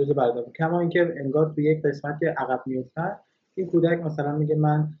جزء برادر. کما اینکه انگار تو یک قسمت که عقب میفتن این کودک مثلا میگه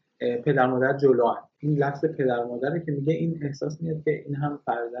من پدر مادر جلوام، این لفظ پدر مادره که میگه این احساس میاد که این هم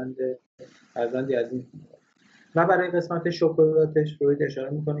فرزندی از این. و برای قسمت شکلاتش فروید اشاره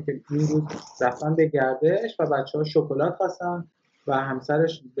میکنه که این روز رفتن به گردش و بچه‌ها شکلات خواستن و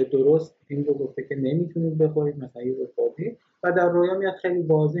همسرش به درست این رو گفته که نمیتونید بخورید، مثلا یه رو خوردید و در رویا میاد خیلی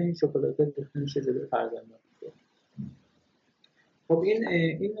واضح این شکلات ریخته میشه جلوی فرزندان. خب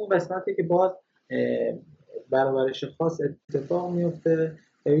این اون قسمتی که باز برآورش خاص اتفاق میفته.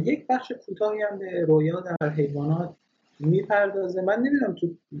 یک بخش کوتاهی هم به رویا در حیوانات میپردازه. من نمیدونم تو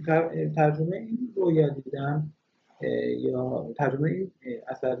ترجمه این رویا دیدم یا ترجمه این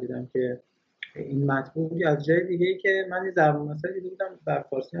اثر دیدم که این مطبوعی از جای دیگه‌ای که من این ضرب المثل دیده بودم در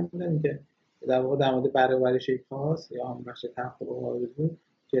فارسی هم بودم که در واقع در مورد برآورش خاص یا هم بخش تحقق و آرزو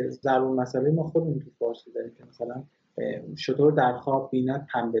که ضرب المثل ما خودمون تو فارسی داریم که مثلا شطور در خواب بیند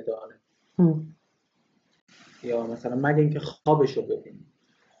پنبه داره یا مثلا مگه اینکه خوابش رو ببینی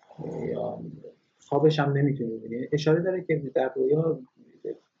یا خوابش هم نمیتونی ببینی. اشاره داره که در رویا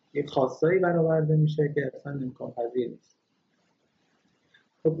یک خاصایی برآورده میشه که اصلا امکان پذیر نیست.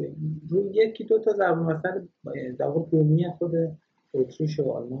 خب روی یکی دو تا ضرب المثل در واقع بومی خود اتریش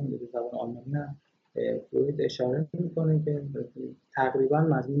و آلمان به زبان آلمانی هم فروید اشاره میکنه که تقریبا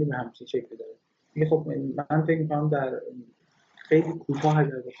مضمونی به همچین شکلی داره. میگه خب من فکر میکنم در خیلی کوتاه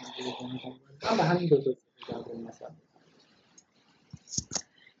اگر بخوام به همین دو تا ضرب المثل.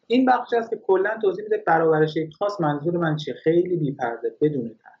 این بخشی است که کلا توضیح میده برآورش یک خاص منظور من چیه، خیلی بی‌پرده بدون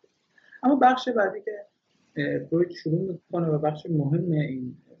تحقیق. اما بخش بعدی که فروید شروع میکنه و بخش مهم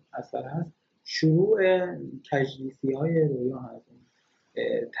این اثر هست شروع کجلیسی‌های رویا هست،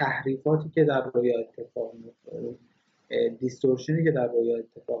 تحریفاتی که در رویا اتفاق میفته، دیستورشنی که در رویا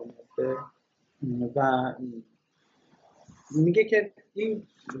اتفاق میفته و میگه که این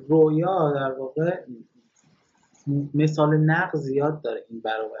رویا در واقع مثال نقض زیاد داره این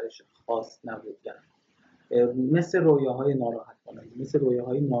برآورش خاص نبودن، مثل رویاهای ناراحت کننده، مثل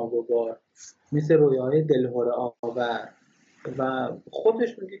رویاهای ناگوار، مثل رویاهای دلهره آور و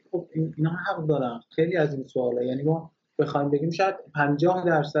خودش میگه خب اینا حق دارن. خیلی از این سوالا یعنی ما بخوایم بگیم شاید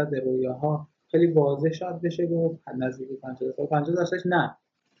 50% رویاها خیلی واضح شاید بشه گفت نزدیک 50% نه،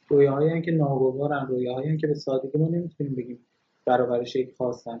 رویاهایی که ناگوارن، رویاهایی که به سادگی ما نمیتونیم بگیم برآورش یک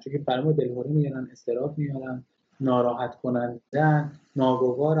خاصن، چون که برای ما دلهره میارن، استراب میارن، ناراحت کنندن،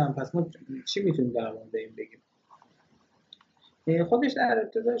 ناگوارن. پس ما چی میتونیم در مورد این بگیم؟ خودش در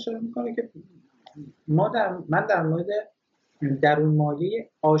ابتدا اشاره میکنه که من در مورد درون مایه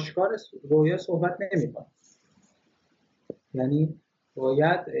آشکار رویا صحبت نمی‌کنم. یعنی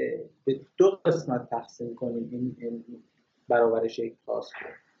باید به دو قسمت تقسیم کنیم این برآورش یک خاص رو.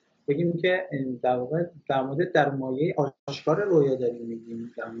 بگیم که در واقع در مورد درون مایه آشکار رویا داریم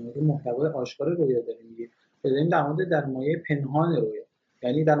میگیم، در مورد محتوای آشکار رویا داریم میگیم، بدیم در مورد در مایه پنهان رویا.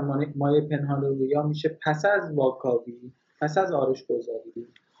 یعنی در مایه پنهان رویا میشه پس از واکاوی، پس از آرایش‌گذاری،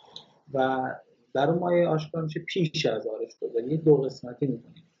 و در اون مایه آشکار میشه پیش از آرایش‌گذاری. دو قسمتی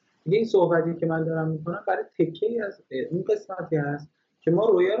می‌کنیم. این صحبتی که من دارم می‌کنم برای تکه‌ای از اون قسمتی هست که ما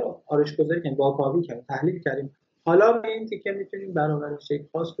رویا رو آرایش‌گذاری کردیم، واکاوی کردیم، تحلیل کردیم. حالا به این تیکه میتونیم برآورش یک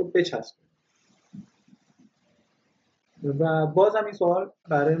خاص رو بچسبونیم. و بازم این سوال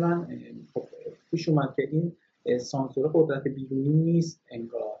برای من پیش اومد که این سانسور قدرت بیرونی نیست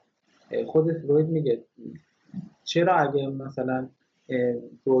انگار. خود فروید میگه چرا اگه مثلا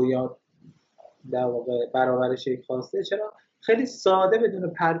رویا در واقع برآورش یک خاصه، چرا خیلی ساده بدون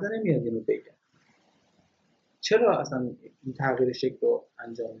پرده نمیاد اینو بگه؟ چرا اصلا این تغییر شکل رو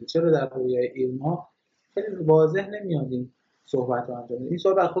انجام میده؟ چرا در رویای ایرما خیلی واضح نمیاد این صحبت رو انجام میده؟ این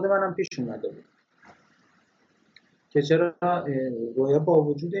سوال بر خود منم پیش اومده بود که چرا رویا با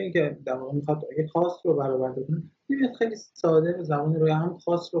وجود اینکه در واقع میخواد یک خاص رو برآورده کنه، میاد خیلی ساده به زبان رویا هم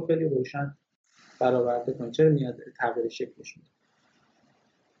خاص رو خیلی روشن برآورده کنه. چرا میاد تغییر شکلش میده؟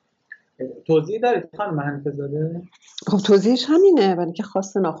 توضیح دارید خانم حنیفه‌زاده؟ خب توضیحش همینه، ولی که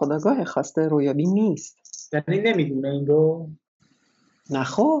خواست ناخودآگاه، خواست رویابی نیست. یعنی نمیدونه این رو؟ نه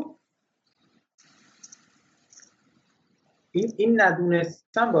خب این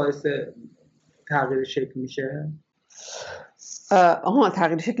ندونستن باعث تغییر شکل میشه؟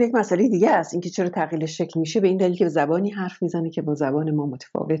 تغییر شکل یک مسئله دیگه است. اینکه چرا تغییر شکل میشه به این دلیل که به زبانی حرف میزنه که با زبان ما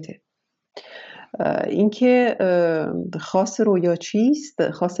متفاوته. اینکه خاص رویا چیست،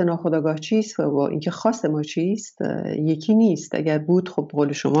 خاص ناخودآگاه چیست و با اینکه خاص ما چیست یکی نیست. اگر بود خب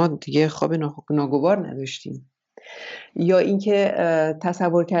قول شما دیگه خواب ناگوار نداشتیم. یا اینکه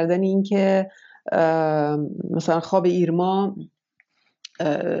تصور کردن اینکه مثلا خواب ایرما،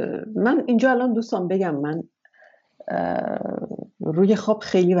 من اینجا الان دوستان بگم من روی خواب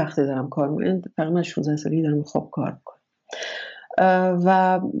خیلی وقت دارم کار میکنم، تقریبا 16 سالی دارم خواب کار میکنم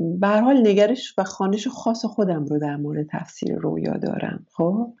و به هر حال نگرش و خوانش خاص خودم رو در مورد تفسیر رویا دارم.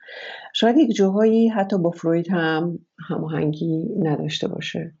 خب شاید یک جاهایی حتی با فروید هم هماهنگی نداشته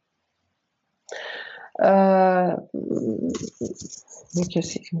باشه.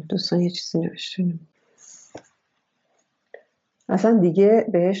 کسی دوستان یه چیزی نوشته اصلا دیگه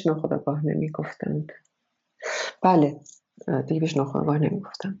بهش ناخودآگاه نمیگفتند. بله دیگه بهش ناخودآگاه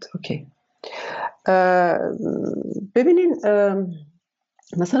نمیگفتند. اوکی. ببینین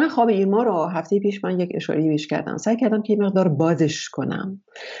مثلا خواب ایرما رو هفته پیش من یک اشاره بهش کردم. سعی کردم که یه مقدار بازش کنم.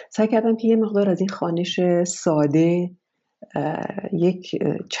 سعی کردم که یه مقدار از این خوانش ساده یک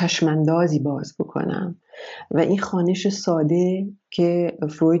چشماندازی باز بکنم و این خوانش ساده که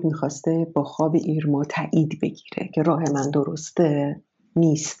فروید میخواسته با خواب ایرما تایید بگیره که راه من درسته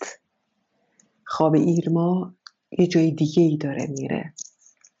نیست. خواب ایرما یه جای دیگه ای داره میره.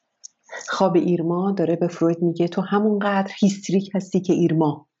 خواب ایرما داره به فروید میگه تو همونقدر هیستریک هستی که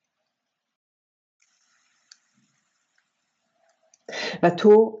ایرما و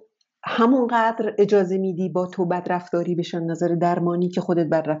تو همونقدر اجازه میدی با تو بدرفتاری بشن نظر درمانی که خودت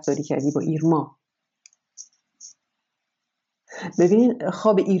بدرفتاری کردی با ایرما. ببینین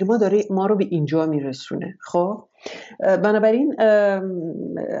خواب ایرما داره ما رو به اینجا میرسونه. خب بنابراین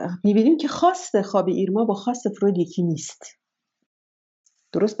میبینیم که خواست خواب ایرما با خواست فروید یکی نیست،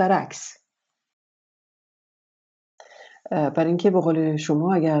 درست برعکس. برای اینکه به قول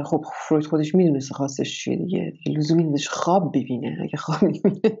شما اگر خب فروید خودش میدونست خواستش چیه دیگه لزومی نیستش خواب ببینه. اگه خواب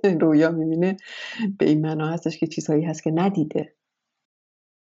میبینه رویا میبینه به این معنا هستش که چیزهایی هست که ندیده.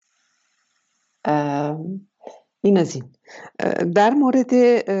 این از این. در مورد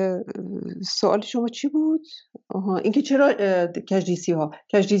سوال شما چی بود؟ اینکه چرا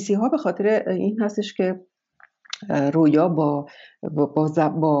کجدیسی ها به خاطر این هستش که رویا با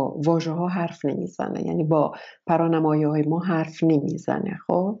واژه ها حرف نمیزنه، یعنی با پرانمایه های ما حرف نمیزنه.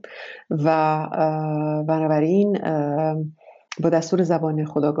 خب و بنابراین با دستور زبان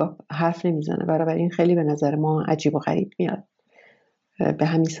خودآگاه حرف نمیزنه. بنابراین خیلی به نظر ما عجیب و غریب میاد به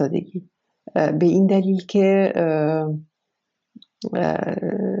همین سادگی، به این دلیل که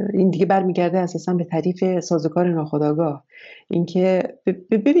این دیگه برمیگرده اساسا به تعریف سازوکار ناخودآگاه. اینکه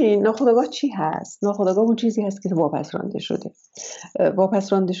ببینید ناخودآگاه چی هست؟ ناخودآگاه اون چیزی هست که واپس رانده شده.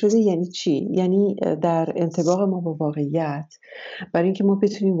 واپس رانده شده یعنی چی؟ یعنی در انطباق ما با واقعیت، برای اینکه ما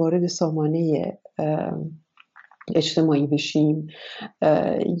بتونیم وارد سامانه اجتماعی بشیم،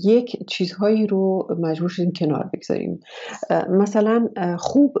 یک چیزهایی رو مجبور شدیم کنار بگذاریم. مثلا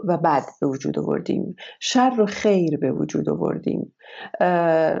خوب و بد به وجود آوردیم، شر و خیر به وجود آوردیم،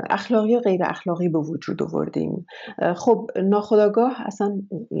 اخلاقی و غیر اخلاقی به وجود آوردیم. خب ناخودآگاه اصلا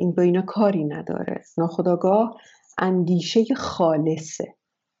این با اینا کاری نداره. ناخودآگاه اندیشه خالصه،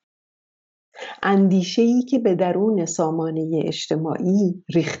 اندیشه‌ای که به درون سامانه اجتماعی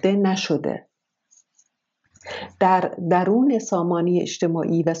ریخته نشده. در درون سامانه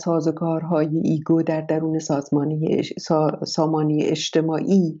اجتماعی و سازوکارهای ایگو در درون سامانه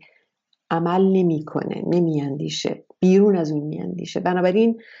اجتماعی عمل نمی‌کنه، نمی‌اندیشه، بیرون از اون می‌اندیشه.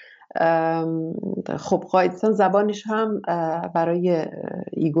 بنابراین خب قاعدتاً زبانش هم برای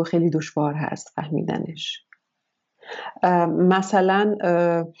ایگو خیلی دشوار هست فهمیدنش. مثلا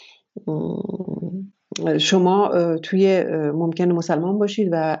شما توی ممکنه مسلمان باشید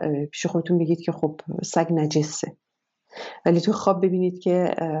و پیش خودتون بگید که خب سگ نجسه، ولی تو خواب ببینید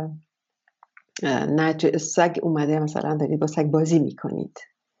که سگ اومده، مثلا دارید با سگ بازی میکنید.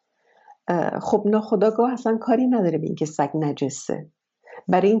 خب ناخودآگاه اصلا کاری نداره به اینکه سگ نجسه،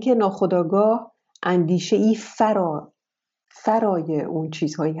 برای اینکه ناخودآگاه اندیشه ای فرای اون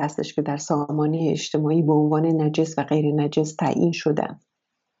چیزهایی هستش که در سامانه اجتماعی به عنوان نجس و غیر نجس تعیین شدن.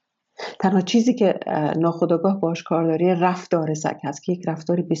 تنها چیزی که ناخودآگاه باش کار داره رفتار سگ هست که یک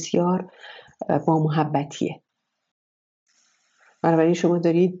رفتار بسیار با محبتیه. بنابراین شما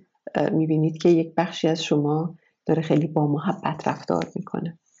دارید میبینید که یک بخشی از شما داره خیلی با محبت رفتار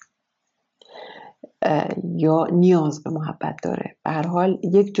میکنه یا نیاز به محبت داره. به هر حال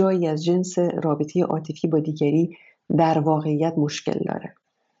یک جایی از جنس رابطه عاطفی با دیگری در واقعیت مشکل داره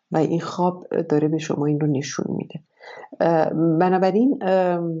و این خواب داره به شما این رو نشون میده. بنابراین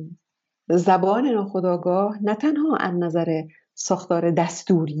زبان ناخودآگاه نه تنها از نظر ساختار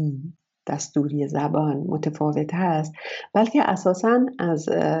دستوری زبان متفاوت هست، بلکه اساساً از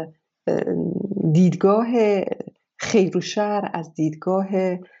دیدگاه خیر و شر، از دیدگاه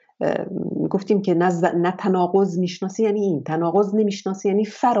گفتیم که نه تناقض میشناسی، یعنی این تناقض نمیشناسی یعنی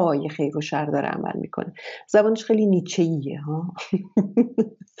فرای خیر و شر داره عمل میکنه. زبانش خیلی نیچه‌ایه ها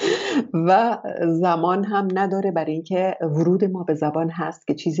و زمان هم نداره، برای اینکه ورود ما به زبان هست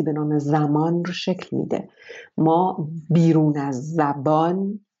که چیزی به نام زمان رو شکل میده. ما بیرون از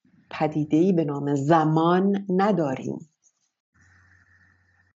زبان پدیده‌ای به نام زمان نداریم.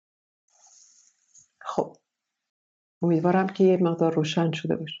 خب امیدوارم که یه مقدار روشن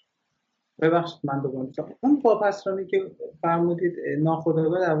شده باشه. ببخشید من دوباره اون واپسرانی که فرمودید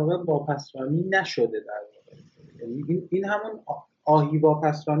ناخودآگاه در واقع واپسرانی نشده، در واقع یعنی این همون آهی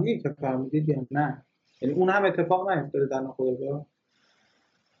واپسرانی که فرمودید یا نه؟ یعنی اون هم اتفاق نیفتاده در ناخودآگاه؟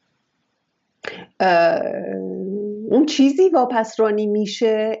 اون چیزی واپسرانی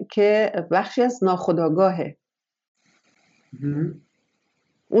میشه که بخشی از ناخودآگاهه.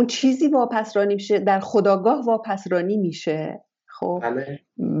 اون چیزی واپسرانی میشه در خودآگاه واپسرانی میشه. خب بله.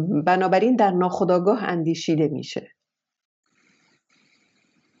 بنابراین در ناخودآگاه اندیشیده میشه.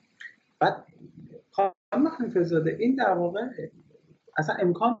 بعد خانم حفیظ‌زاده این در واقع اصلا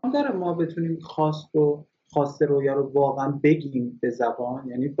امکان داره ما بتونیم خواست رویا رو واقعا بگیم به زبان؟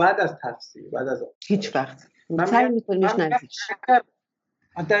 یعنی بعد از تفسیر، بعد از هیچ وقت سعی می‌کنیمش نزدیک.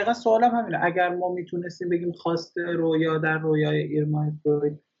 دقیقا سوالم همینه، اگر ما میتونستیم بگیم خواست رویا در رویای ایرما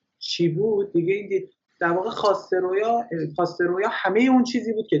فروید چی بود، دیگه این در واقع خواست رویا همه اون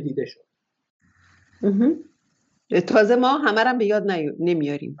چیزی بود که دیده شد. تازه ما همه رو به یاد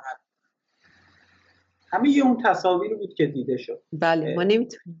نمیاریم. همه اون تصاویری بود که دیده شد. بله ما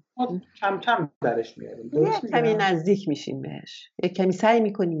نمیتونیم، کم کم درش میاریم. یک کمی نزدیک میشیم بهش، یک کمی سعی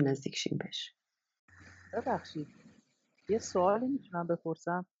میکنیم نزدیک شیم بهش. ببخشید یه سوالی میتونم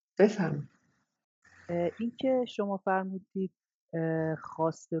بپرسم؟ بفهم. این که شما فرمودید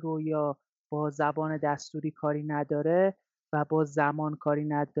خواست رویا با زبان دستوری کاری نداره و با زمان کاری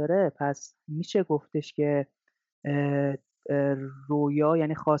نداره، پس میشه گفتش که رویا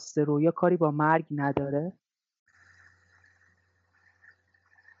یعنی خواست رویا کاری با مرگ نداره؟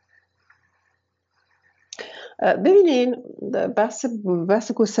 ببینین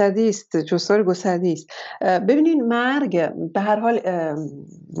بحث گستردی است، جستار گستردی است. ببینین مرگ به هر حال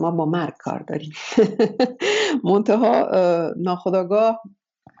ما با مرگ کار داریم منتها ناخودآگاه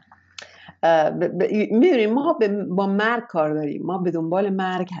میدونیم ما با مرگ کار داریم، ما به دنبال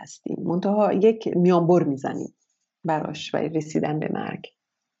مرگ هستیم، منتها یک میانبر میزنیم. براش برای رسیدن به مرگ.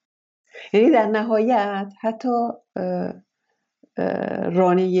 یعنی در نهایت حتی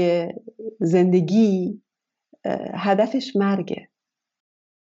رانه زندگی هدفش مرگه،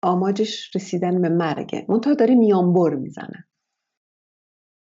 آماجش رسیدن به مرگه، منتها داره نوامبر میزنه.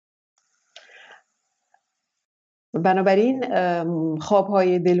 بنابراین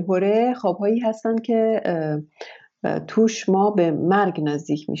خوابهای دلهره خوابهایی هستن که توش ما به مرگ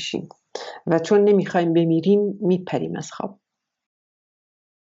نزدیک میشیم و چون نمیخوایم بمیریم میپریم از خواب.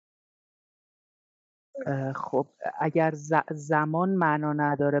 خب اگر زمان معنا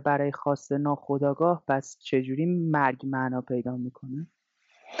نداره برای خواست ناخودآگاه، پس چجوری مرگ معنا پیدا میکنه؟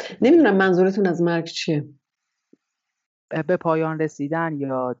 نمیدونم منظورتون از مرگ چیه؟ به پایان رسیدن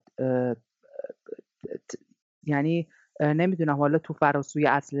یا یعنی نمیدونم، حالا تو فراسوی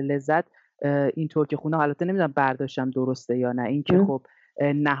اصل لذت اینطور که خونه، حالت نمیدونم برداشتم درسته یا نه، این که خب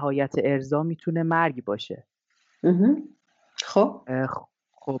نهایت ارضا میتونه مرگ باشه. خب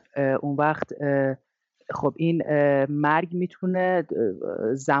اون وقت خب این مرگ میتونه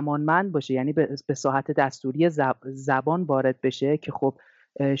زمانمند باشه، یعنی به ساحت دستوری زبان وارد بشه که خب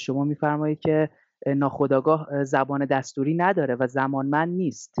شما میفرمایید که ناخودآگاه زبان دستوری نداره و زمانمند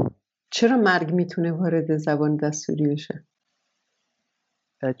نیست. چرا مرگ میتونه وارد زبان دستوری بشه؟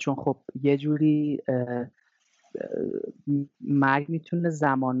 چون خب یه جوری مرگ میتونه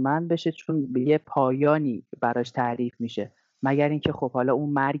زمانمند بشه چون یه پایانی براش تعریف میشه، مگر اینکه خب حالا اون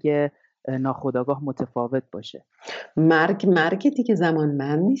مرگ ناخودآگاه متفاوت باشه. مرگ دیگه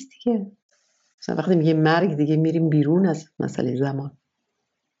زمانمند نیست دیگه. مثلا وقتی میگه مرگ دیگه میریم بیرون از مسئله زمان.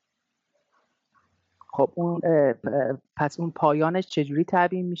 خب اون پس اون پایانش چجوری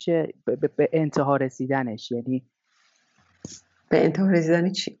تعبیر میشه؟ به انتها رسیدنش. یعنی به انتها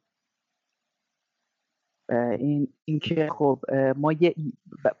رسیدن چی؟ این که خب ما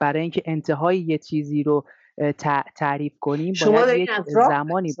برای اینکه انتهای یه چیزی رو تعریف کنیم باید یک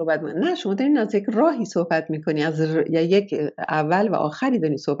زمانی صحبت نه، شما دارین از یک راهی صحبت میکنی، از یک اول و آخری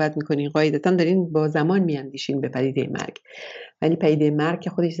دارین صحبت میکنین، قاعدتا دارین با زمان میاندیشین به پدیده مرگ، ولی پدیده مرگ که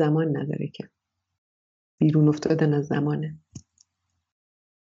خودش زمان نداره، که بیرون افتادن از زمانه.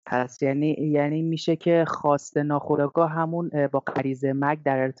 پس یعنی میشه که خواست ناخودآگاه همون با غریزه مرگ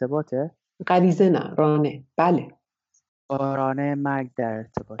در ارتباطه؟ غریزه نه، رانه. بله، با رانه مرگ در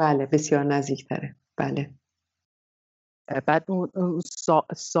ارتباطه. بله، بسیار نزدیک‌تره. بله. بعد اون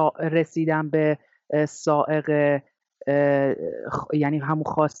رسیدن به سائق، یعنی همون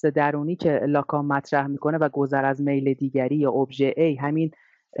خواست درونی که لاکان مطرح میکنه و گذر از میل دیگری یا ابژه ای، همین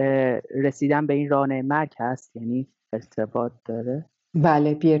رسیدن به این رانه مرگ هست، یعنی ارتباط داره؟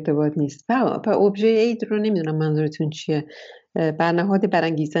 بله، بی ارتباط نیست. ابژه ای رو نمیدونم منظورتون چیه. برنهاد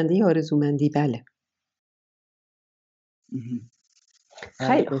برانگیزنده آرزومندی. بله.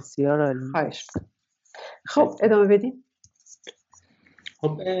 خیلی بسیار عالی. خواهش. خب ادامه بدیم.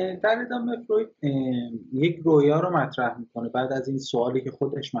 خب در ادامه فروید یک رویا رو مطرح میکنه بعد از این سوالی که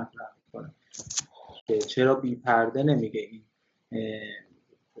خودش مطرح میکنه که چرا بی پرده نمیگه این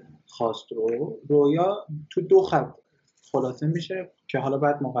خواست رو. رویا تو 2 خط خلاصه میشه که حالا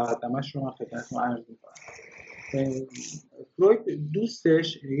بعد مقدمش رو من خدمتتون عرض میکنم. فروید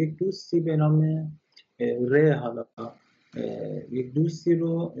دوستش، یک دوستی به نام حالا یک دوستی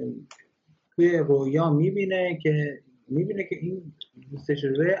رو توی رویا میبینه که این دوستش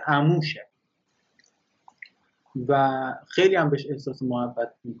عموشه و خیلی هم بهش احساس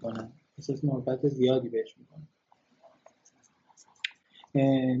محبت میکنه، احساس محبت زیادی بهش میکنه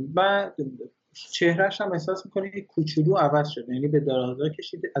و چهرهش هم احساس میکنه که کوچولو عوض شده، یعنی به درازا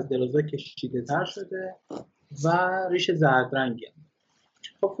کشیده، از درازا کشیده تر شده و ریش زرد رنگی هم.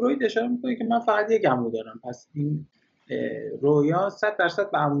 خب فروید اشاره میکنه که من فقط یک عمو دارم، پس این رویا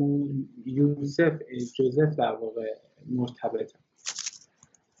 100% به عمو جوزف در واقع مرتبطه.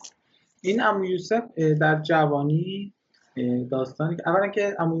 این عمو یوسف در جوانی داستانی که اولا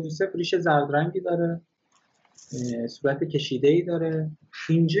که عمو یوسف ریش زرد رنگی داره، صورت کشیده‌ای داره،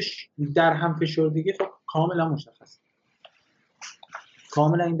 اینجا در هم فشردگی خب کاملا مشخصه،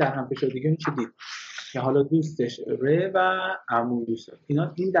 کاملا این در هم فشردگی رو چی دید که حالا دوستش و عمو یوسف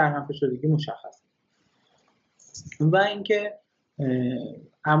این در هم فشردگی مشخصه. و اینکه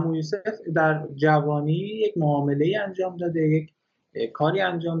عمو یوسف در جوانی یک معامله انجام داده، یک کاری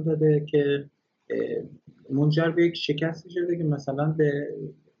انجام داده که منجر به یک شکستی شده که مثلا به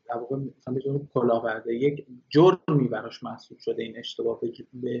جرم کلاهبرداری، یک جرمی براش محسوب شده، این اشتباه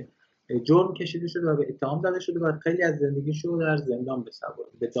به جرم کشیده شده و به اتهام داده شده و خیلی از زندگیش رو در زندان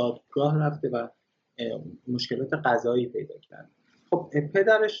به دادگاه رفته و مشکلات قضایی پیدا کرده. خب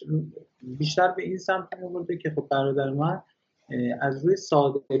پدرش بیشتر به این سمت می‌برده که خب برادر من از روی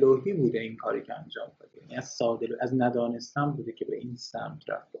ساده‌لوحی بوده این کاری که انجام داده، یعنی از ندانستن بوده که به این سمت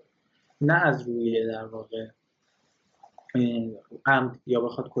رفته، نه از روی در واقع عمد یا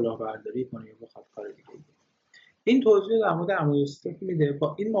بخواد کلاهبرداری کنه یا بخواد کار دیگه. این توضیح در مورد عمو یوسف میده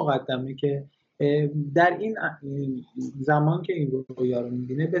با این مقدمه که در این زمان که این رویا رو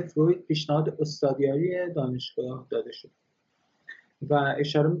می‌بینه به فروید پیشنهاد استادیاری دانشگاه داده شد و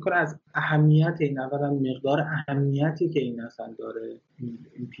اشاره میکنه از اهمیت این، اولا مقدار اهمیتی که این اصلا داره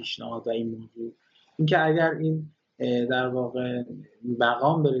این پیشنهاد و این موضوع، اینکه اگر این در واقع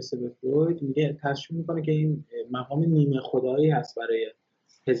مقام برسه به فروید، میگه تشریح میکنه که این مقام نیمه خدایی هست برای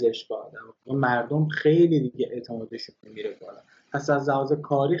پزشکا، مردم خیلی دیگه اعتمادشون میره بالا. پس از لحاظ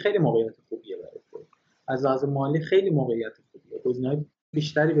کاری خیلی موقعیت خوبیه برای فروید، از لحاظ مالی خیلی موقعیت خوبیه، گزینه‌های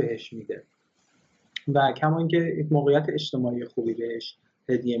بیشتری بهش میده و کما اینکه موقعیت اجتماعی خوبی بهش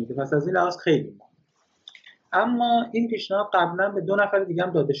هدیه میده. پس از این لحاظ خیلی مهم. اما این پیشنهاد قبلا به 2 نفر دیگه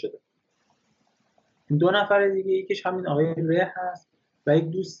هم داده شده. 2 نفر دیگه، یکیش همین آقای ره هست و یک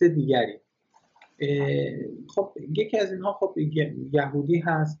دوست دیگری. خب یکی از اینها خب یهودی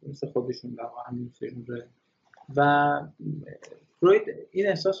هست مثل خودشون و همین دوستشون ره، و فروید این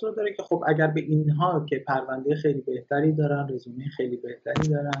احساس رو داره که خب اگر به اینها که پرونده خیلی بهتری دارن، رزومه خیلی بهتری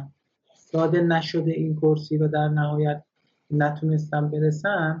دارن، داده نشده این کرسی و در نهایت نتونستم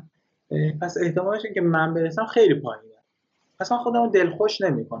برسم، پس احتمالش این که من برسم خیلی پایینه، پس من خودمو دلخوش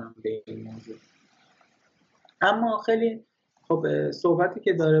نمی کنم به این موضوع. اما خیلی خب صحبتی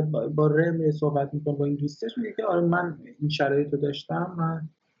که داره با رم صحبت میکنه با این دوستش، میگه که آره من این شرایط رو داشتم، من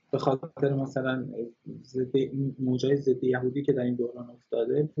به خاطر مثلا موجای ضد یهودی که در این دوران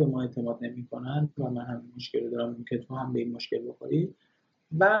افتاده به ما اعتماد نمی کنن و من هم مشکل دارم، ممکن تو هم به این مشکل بخوری.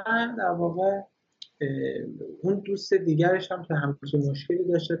 و در واقع اون دوست دیگرش هم که همچین مشکلی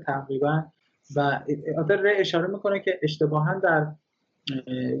داشته تقریبا، و ره اشاره میکنه که اشتباها در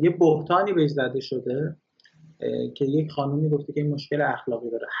یه بهتانی بهش زده شده که یک خانومی گفته که این مشکل اخلاقی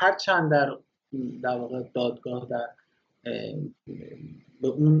داره، هرچند در واقع دادگاه در به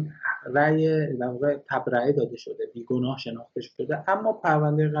اون رأی در واقع تبرئه داده شده، بیگناه شناخته شده، اما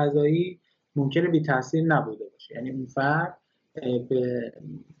پرونده قضایی ممکنه بی تاثیر نبوده باشه. یعنی اون فرد به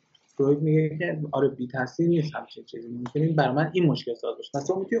فروید میگه که آره بی تاثیر نیست همچین چیزی، ممکنه برای من این مشکل ساز باشه، پس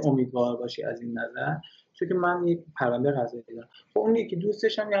تو میتونی امیدوار باشی از این نظر، چون که من یک پرونده قضایی دارم. خب اون یکی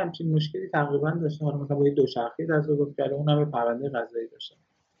دوستش هم همچین مشکلی تقریبا داشته، حالا مثلا با یه دوچرخه‌ای تصادف کرده، اونم یه پرونده قضایی داشته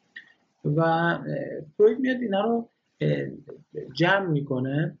و فروید میاد اینا رو جمع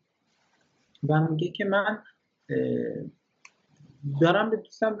میکنه و میگه که من دارم به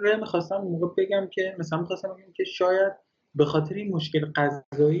دوستم میخواستم اون موقع بگم که مثلا میخواستم بگم که شاید به خاطر این مشکل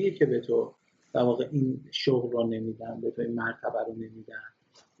قضایی که به تو در واقع این شغل رو نمیدن، به تو این مرتبه رو نمیدن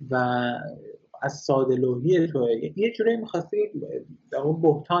و از ساده‌لوحی تو یه جوری میخواستی در واقع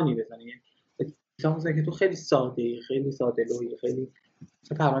بهتانی بزنی، مثلا که تو خیلی ساده‌ای، خیلی ساده‌لوحی، خیلی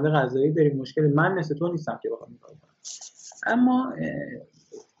مثلا پرونده قضایی داری، مشکل من مثل تو نیستم که بخوام کار کنم. اما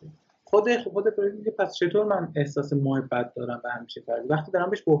خود فروید میگه پس چطور من احساس محبت دارم به همیشه فردی وقتی دارم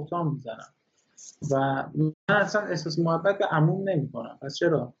بهش بهتان میزنم و من اصلا احساس محبت به عموم نمیکنم، پس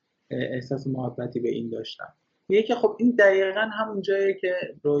چرا احساس محبتی به این داشتم؟ میگه که خب این دقیقاً همون جاییه که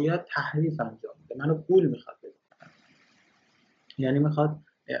رویا تحریف انجام میده، منو گول میخواد بزنه، یعنی میخواد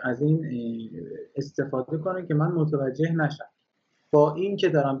از این استفاده کنه که من متوجه نشم، با این که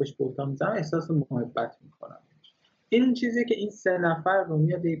دارم بهش بهتان میزنم احساس محبت میکنم. این چیزی که این 3 نفر رو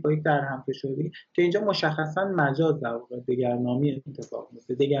میاد با یک در هم فشاری که اینجا مشخصاً مجاز در واقع دگرنامی اتفاق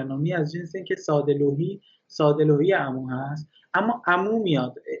میفته. دگرنامی از جنس این که ساده‌لوحی عمو هست، اما عمو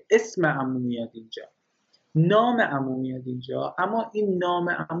میاد، اسم عمو میاد اینجا، نام عمو میاد اینجا، اما این نام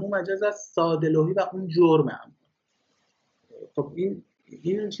عمو مجاز از ساده‌لوحی و اون جرم عمو. خب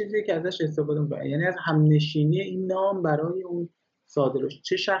این چیزی که ازش استفاده میکنه، یعنی از همنشینی این نام برای اون ساده‌لوح.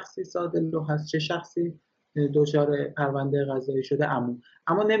 چه شخصی ساده‌لوح هست، چه شخصی دچار پرونده قضایی شده، عمو.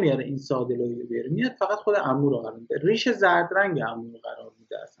 اما نمیاره این ساده‌لوحی رو بیاره، میاد فقط خود عمو رو قرار میده، ریش زرد رنگ عمو رو قرار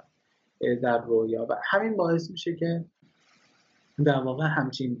میده اصلا در رویا و همین باعث میشه که در واقع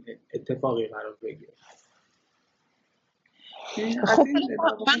همچین اتفاقی قرار بگیره. خب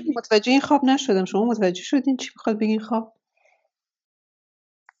من متوجه این خواب نشدم، شما متوجه شدین چی میخواد بگین خواب؟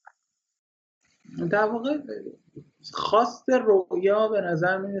 در واقع خواست رویا به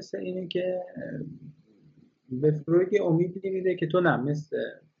نظر میرسه اینه که به فروید امیدی میده که تو نه مثل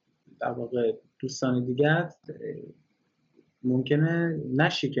در واقع دوستان دیگه ممکنه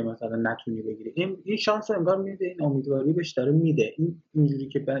نشی که مثلا نتونی بگیری، این شانس رو انگار میده، این امیدواری بهش داره میده، اینجوری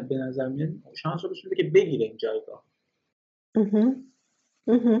که به نظر میاد شانس رو بهش میده که بگیره این جایگاه.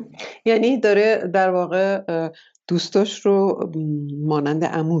 یعنی داره در واقع دوستاش رو مانند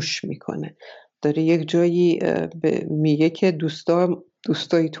عموش میکنه، داره یک جایی میگه که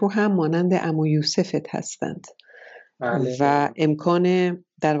دوستای تو هم مانند عمو یوسفت هستند. بله. و امکان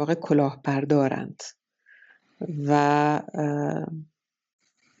در واقع کلاهبردارند و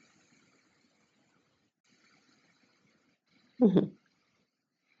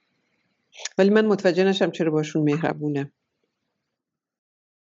ولی من متوجه نشم چرا باشون مهربونه.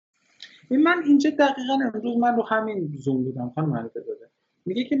 من اینجا دقیقاً امروز من رو همین زوم بودم خانم علیزاده.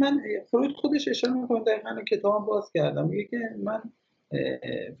 میگه که من فروید خودش اشاره میکنه دقیقاً کتابم باز کردم، میگه که من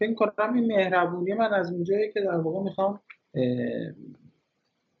فکر کنم این مهربونی من از اونجایی که در واقع میخوام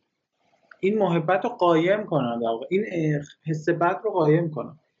این محبت رو قایم کنم، در واقع این حس بد رو قایم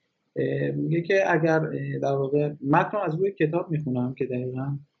کنم. میگه که اگر در واقع متن از روی کتاب میخونم که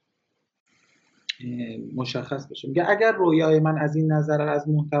دقیقاً مشخص بشه، میگه اگر رویای من از این نظر از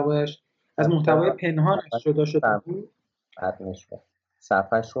محتوای پنهانش جدا شده بود.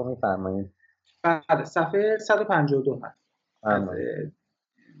 صفحه‌اش رو میفرمایید؟ بله، صفحه 152 هست از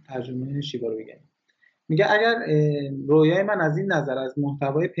ترجمه شیوا رو بگم. میگه اگر رویای من از این نظر از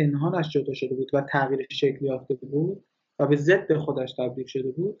محتوای پنهانش جدا شده بود و تغییر شکل یافته بود و به ضد خودش تبدیل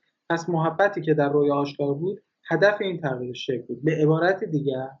شده بود، پس محبتی که در رویا آشکار بود هدف این تغییر شکل بود. به عبارت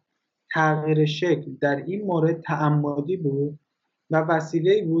دیگر تغییر شکل در این مورد تعمدی بود و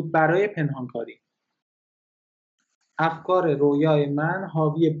وسیله‌ای بود برای پنهانکاری. افکار رویای من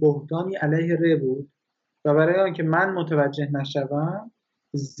حاوی بهتانی علیه ره بود و برای آنکه من متوجه نشوم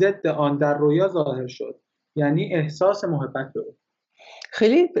ضد آن در رویا ظاهر شد، یعنی احساس محبت به او.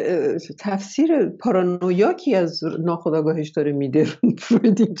 خیلی تفسیر پارانویاکی از ناخودآگاهش داره میده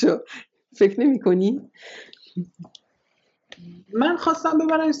فروید اینجا، فکر نمی کنی؟ من خواستم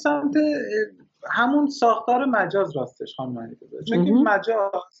ببرم سمت همون ساختار مجاز راستش خانم علیزاده، چون که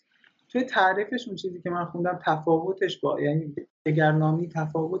مجاز توی تعریفش اون چیزی که من خوندم تفاوتش با، یعنی دگرنامی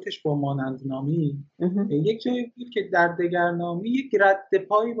تفاوتش با مانندنامی یک جایی بود که در دگرنامی یک رد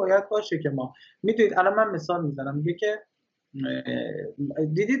پایی باید باشه که ما میدونید. الان من مثال میزنم، میگه که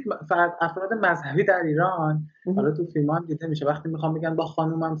دیدید افراد مذهبی در ایران، حالا تو فیلم هم دیده میشه، وقتی میخوام بگن با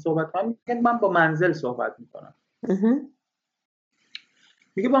خانومم صحبت کنم میگن من با منزل صحبت میکنم.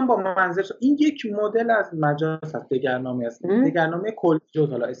 میگه من با منزل این یک مدل از مجاز هست، دگرنامی است. دگرنامی کلی جز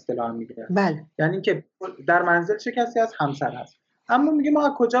حالا اصطلاحا میگه. بله. یعنی که در منزل چه کسی از همسر هست. اما میگه ما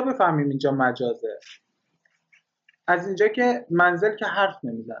از کجا بفهمیم اینجا مجازه؟ از اینجا که منزل که حرف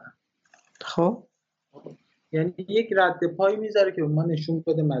نمیزنن. خب یعنی یک رد پایی میذاره که به ما نشون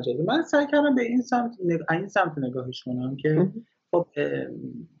بده مجازه. من سعی کردم به این سمت نگاهش کنم که خب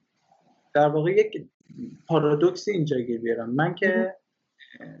در واقع یک پارادوکسی اینجا گیر بیارم. من که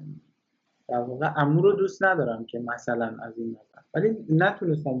در واقع عمو رو دوست ندارم که مثلا از این نظر، ولی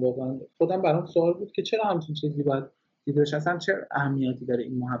نتونستم واقعا، خودم برام سوال بود که چرا همچین چیزی باید دیده بشه، اصلا چه اهمیتی داره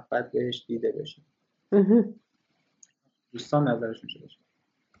این محبت بهش دیده بشه. دوستان نظرشون چه باشه.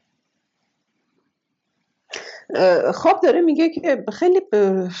 خواب داره میگه که خیلی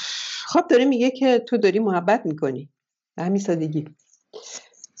خواب داره میگه که تو داری محبت میکنی، به همین سادگی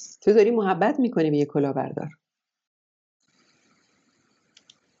تو داری محبت میکنی به یک کلاهبردار.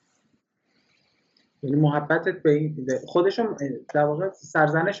 یعنی محبتت به خودشون در واقع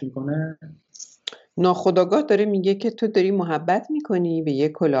سرزنش میکنه. ناخودآگاه داره میگه که تو داری محبت میکنی به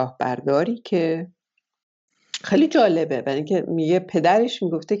یک کلاهبرداری که خیلی جالبه، برای اینکه میگه پدرش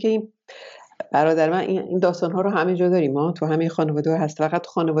میگفته که این برادر من این داستان‌ها رو همه جا داریم، ما تو همه خانواده هست، فقط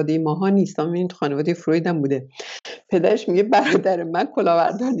خانواده ماها نیست، این تو خانواده فروید هم بوده. پدرش میگه برادر من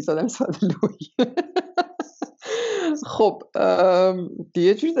کلاهبردار نیست، آدم ساده لوحی. خب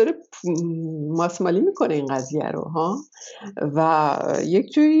یه جوری داره ماسمالی میکنه این قضیه رو ها، و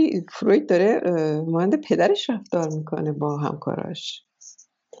یک جوری فروید داره مانند پدرش رفتار میکنه با همکاراش.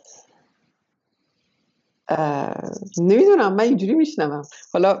 نمیدونم، من اینجوری میشنوم،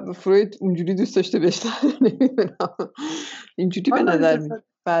 حالا فروید اونجوری دوست داشته بشنوه نمیدونم، اینجوری به نظر میاد.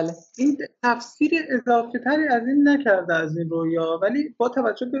 بله این تفسیر اضافه تری از این نکرده از این رویا، ولی با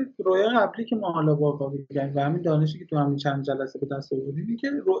توجه به رویا قبلی که ما حالا واقعا میگیم و همین دانشی که تو همین چند جلسه به دست آوردیم که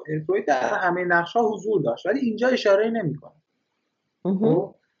روید در همه نقش‌ها حضور داشت، ولی اینجا اشاره نمی‌کنه.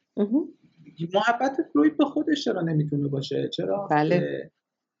 محبت فروید به خودش چرا نمیتونه باشه؟ چرا بله.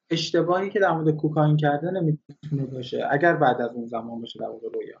 اشتباهی که در مورد کوکائین کرده نمیتونه باشه؟ اگر بعد از اون زمان باشه در واقع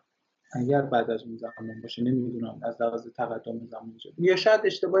رویا، اگر بعد از اون زمان باشه نمیدونم از لحاظ تقدم زمان باشه، یا شاید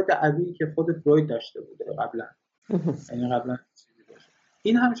اشتباه دعوی که خود فروید داشته بوده قبلا، یعنی قبلا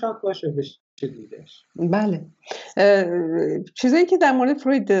این هم شاید باشه بشه دیدش. بله چیزایی که در مورد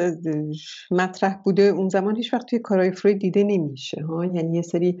فروید مطرح بوده اون زمان هیچ وقت توی کارهای فروید دیده نمیشه ها. یعنی یه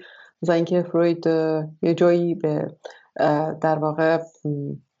سری مثلا اینکه فروید یه جایی به در واقع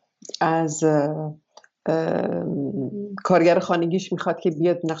از کارگر خانگیش میخواد که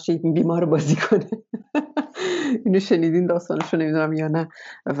بیاد نقشه بیمار بازی کنه. اینو شنیدین داستانشو نمیدونم یا نه.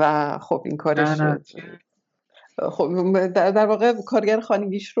 و خب این کارش خب در واقع کارگر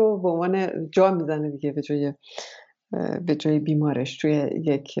خانگیش رو به عنوان جا میزنه دیگه به جای بیمارش توی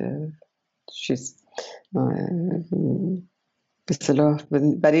یک چیز به اصطلاح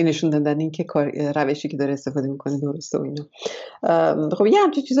برای نشون دادن این که روشی که داره استفاده میکنه درسته و اینا. خب یه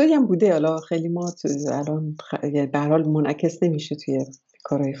همچین چیزایی هم بوده. حالا خیلی ما الان به هر حال منعکس نمیشه توی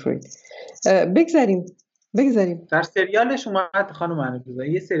کارهای فروید. بگذاریم در سریالش اومد خانم عنبرزا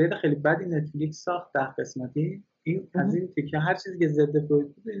یه سریال خیلی بدی نتفلیکس ساخت 10 قسمتی. این از این تیکه هر چیزی که ضد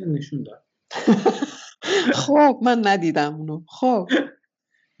فروید بود اینو نشون داد. خب من ندیدم اونو. خب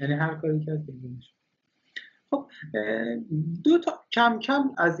یعنی هر کاری کرد بگیمش. خب دو تا کم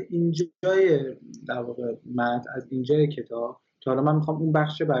کم از اینجای در واقع از اینجای کتاب که حالا من میخوام اون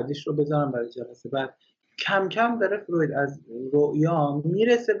بخش بعدیش رو بذارم برای جلسه بعد، کم کم داره فروید از رویا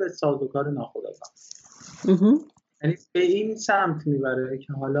میرسه به سازوکار ناخودآگاه. یعنی به این سمت میبره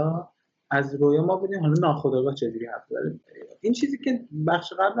که حالا از رویا ما بدیم حالا ناخودآگاه چجوری حرف داره. این چیزی که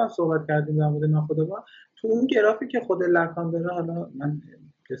بخش قبل هم صحبت کردیم در مورد ناخودآگاه تو اون گرافی که خود لکان داره، حالا من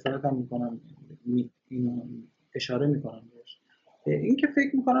جسارت هم میکنم اینو اشاره میکنم بهش، این که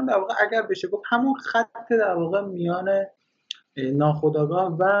فکر میکنم در واقع اگر بشه گفت همون خط در واقع میان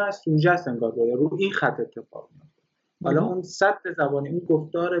ناخودآگاه و سوژه است انگار رو این خط اتفاق میفته. حالا اون سطح زبانی، اون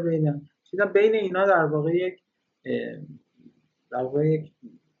گفتار بین اینا در واقع یک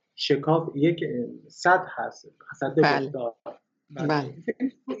شکاف، یک سطح هست، سطح گفتار. بله.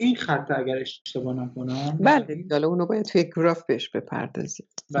 این خط اگر اشتباه نکنم، بله حالا اونو باید توی گراف بهش بپردازیم.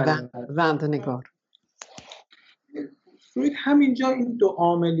 وند نگار فروید همینجا این دو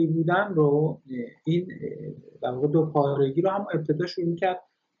عاملی بودن رو، این در واقع دو پارگی رو هم ابتدا شروع کرد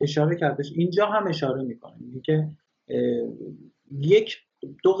اشاره کردش. اینجا هم اشاره میکنه میگه که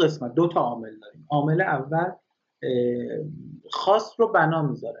دو قسمت، دو تا عامل داریم. عامل اول خواست رو بنا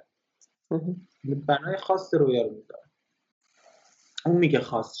میذاره، بنای خواست رویا رو میذاره، اون میگه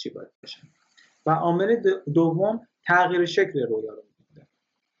خواست چی باید باشه. و عامل دوم تغییر شکل رویا رو میده.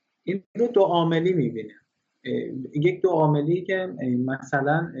 این رو دو عاملی میبینه. یک دو عاملی که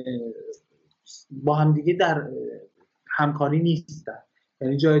مثلا با هم دیگه در همکاری نیستن،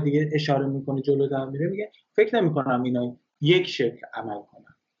 یعنی جای دیگه اشاره میکنه جلو در میره، میگه فکر نمیکنم اینا یک شکل عمل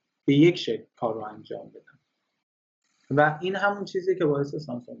کنن، به یک شکل کار رو انجام بدن. و این همون چیزی که باعث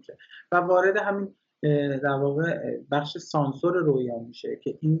سانسور میشه و وارد همین در واقع بخش سانسور رویا میشه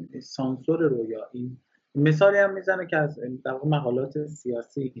که این سانسور رویا، این مثالی هم میزنه که از در واقع مقالات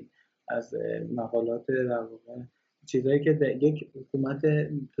سیاسی، از مقالات در واقع چیزایی که یک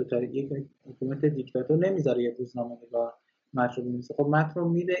حکومت دیکتاتور نمیذاره یک روزنامه‌نگار متن بنویسه. خب متن رو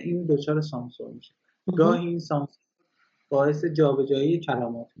میده، این دچار سانسور میشه. گاهی این سانسور باعث جابجایی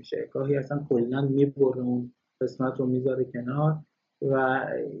کلمات میشه، گاهی اصلا کلا میبره اون قسمت رو میذاره کنار و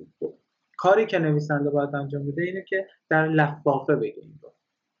کاری که نویسنده باید انجام بده اینه که در لفافه بگه این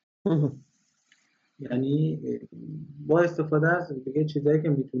رو. یعنی با استفاده از دیگه چیزایی که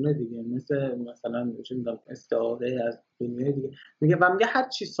میتونه دیگه، مثلا چه میدونم استعاره از دنیای دیگه میگه و میگه هر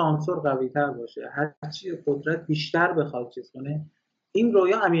چی سانسور قوی‌تر باشه، هر چی قدرت بیشتر بخواد چیز کنه، این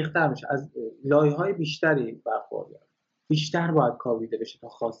رویا عمیق‌تر میشه، از لایه‌های بیشتری برخورداره، بیشتر باید کاویده بشه تا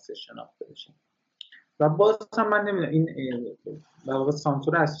خاصش شناخته بشه. و باز هم من نمیدونم این در واقع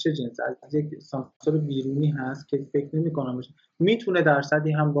سانسور از چه جنس، از یک سانسور بیرونی هست که فکر نمی‌کنم باشه، میتونه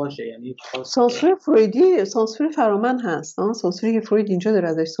درصدی هم باشه، یعنی سانسور فرویدی سانسور فرامن هست. سانسوری که فروید اینجا داره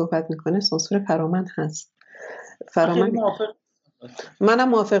ازش صحبت میکنه سانسور فرامن هست. منم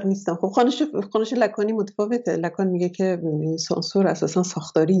موافق نیستم. خب خانش لکانی متفاوته. لکان میگه که سانسور اساسا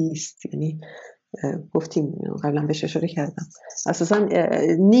ساختاری است، یعنی گفتیم قبلا بهش اشاره کردم، اساسا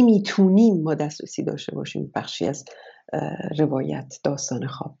نمیتونیم ما دسترسی داشته باشیم بخشی از روایت، داستان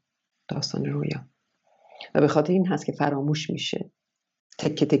خواب، داستان رویا، و به خاطر این هست که فراموش میشه،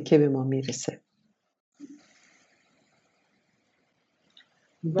 تکه تکه به ما میرسه.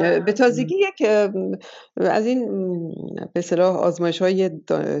 به تازگی یک از این به اصطلاح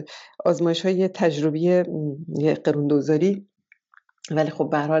آزمایش‌های تجربی قرون، ولی خب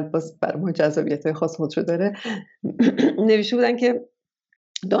به هر حال باز برای ما جذابیت‌های خاص خودشو داره، نوشته بودن که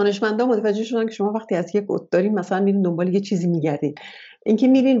دانشمندان متوجه شدن که شما وقتی از یک دارین مثلا میرین دنبال یه چیزی میگردین، اینکه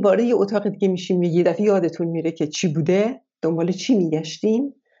میرین وارد یه اتاق دیگه میشین، یه دفعه یادتون میره که چی بوده، دنبال چی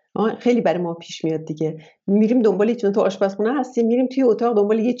میگشتین خیلی برای ما پیش میاد دیگه. میریم دنبال چون تو آشپزخونه هستیم، میریم توی اتاق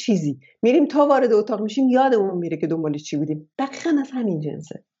دنبال یه چیزی، میریم تا وارد اتاق میشیم یادمون میره که دنبال چی بودیم. دقیقاً از همین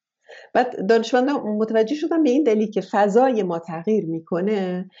جنسه. بعد دانشمندان متوجه شدن به این دلیل که فضای ما تغییر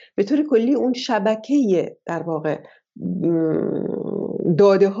میکنه، به طور کلی اون شبکه در واقع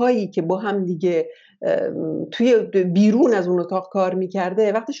داده هایی که با هم دیگه توی بیرون از اون اتاق کار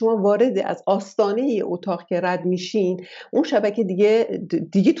میکرده، وقتی شما وارد از آستانه اتاق که رد میشین، اون شبکه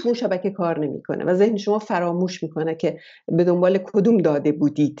دیگه تو اون شبکه کار نمیکنه و ذهن شما فراموش میکنه که به دنبال کدوم داده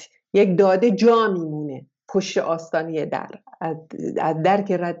بودید. یک داده جا میمونه پشت آستانه در، از در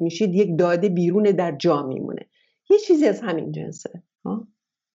که رد میشید یک داده بیرون در جا میمونه. یه چیزی از همین جنسه.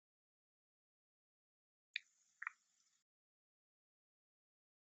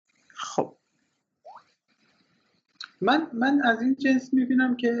 خب من از این جنس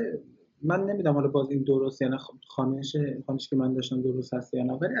میبینم که من نمیدونم حالا باز این درست یعنی خانش که من داشتم درست هست یا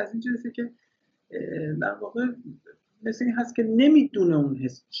نه، ولی از این جنسی که در واقع مثل این هست که نمیدونه اون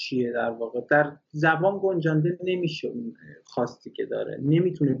حس چیه، در واقع در زبان گنجانده نمیشه اون خواستی که داره،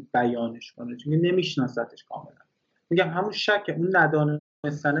 نمیتونه بیانش کنه چون نمیشناستش کاملا. میگم همون شک، اون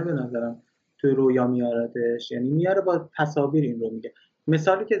ندانستنه به نظرم تو رویا میاردش، یعنی میاره با تصاویر این رو میگه.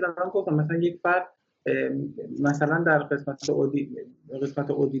 مثالی که زدم گفتم مثلا یک فرد مثلا در قسمت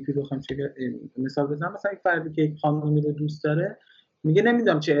اودیپی بخوام مثال بزنم، مثلا یک فردی که یک خانمی رو دوست داره میگه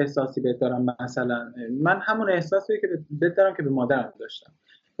نمیدونم چه احساسی بهت دارم، مثلا من همون احساسی که بهت دارم که به مادرم داشتم.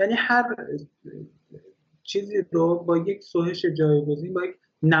 یعنی هر چیزی رو با یک سوهش جایگزین، با یک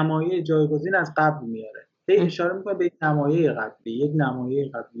نمایه جایگزین از قبل میاره، هی اشاره میکنه به یک نمایه قبلی، یک نمایه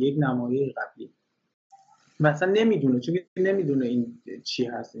قبلی، یک نمایه قبلی. مثلا نمیدونه، چون نمیدونه این چی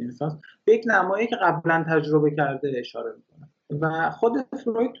هست این احساس، به یک نمایه که قبلا تجربه کرده اشاره میکنه. و خود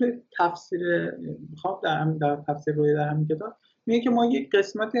فروید توی تفسیر خواب در تفسیر رویا در همین کتاب میگه که ما یک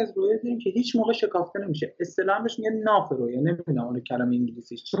قسمتی از رویا داریم که هیچ موقع شکافته نمیشه. اصطلاحاً بهش میگه ناف رویا، نمیدونم اون کلمه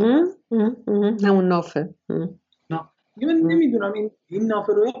انگلیسیش چیه. همون نافه. من نمیدونم این ناف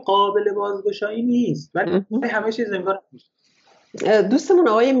رویا قابل بازگشایی نیست، ولی همه چیز انگار میشه. دوستمون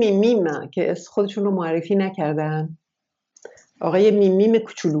آقای میمیم که خودشون رو معرفی نکردن، آقای میمیم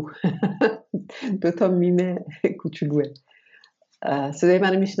کوچولو 2 میم کوچولوه. صدای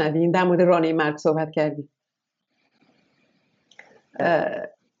منو میشنوین؟ در مورد رانه مرگ صحبت کردیم.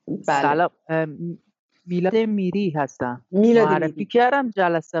 سلام، میلاد میری هستم. معرفی کردم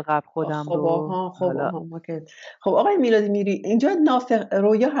جلسه قبل خودم رو. خب آقای میلاد میری، اینجا ناف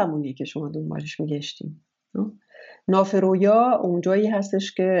رویا همونیه که شما دنبالش میگشتیم. ناف رویا اونجایی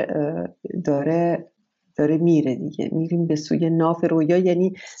هستش که داره میره دیگه، میریم به سوی ناف رویا.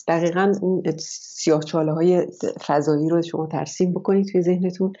 یعنی دقیقاً اون سیاه‌چاله‌های فضایی رو شما ترسیم بکنید توی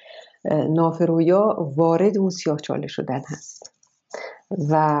ذهنتون. ناف رویا وارد اون سیاه‌چاله شدن هست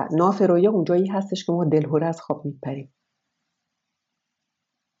و ناف رویا اونجایی هستش که ما دلهره از خواب میپریم.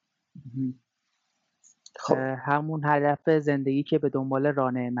 خب همون هدف زندگی که به دنبال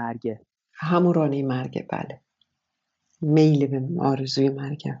رانه مرگه. همون رانه مرگه، بله، میل به آرزوی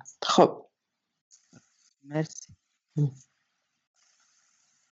مرگه. خب مرسی.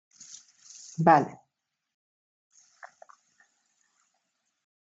 بله،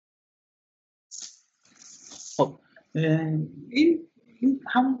 خب این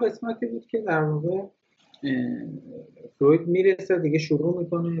همون قسمتی بود که در واقع فروید میرسه دیگه، شروع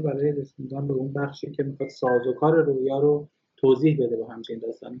میکنه برای رسیدن به اون بخشی که میخواد سازوکار رویا رو توضیح بده با همچین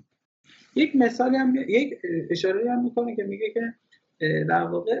داستانی. یک مثالی هم، یک اشاره هم میکنه که میگه که در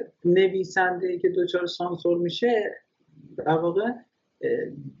واقع نویسنده‌ای که دچار سانسور میشه، در واقع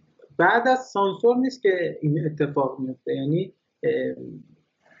بعد از سانسور نیست که این اتفاق میفته. یعنی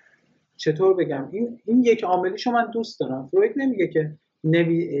چطور بگم، این یک عاملیشو من دوست دارم. فروید نمیگه که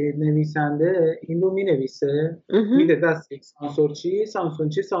نویسنده این رو مینویسه میده دست یک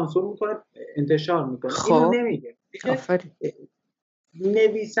سانسور میکنه انتشار میکنه. اینو نمیگه.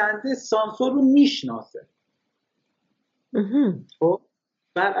 نویسنده سانسور رو میشناسه. خب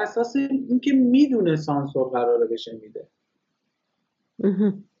بر اساس اینکه میدونه سانسور قراره بشه میده.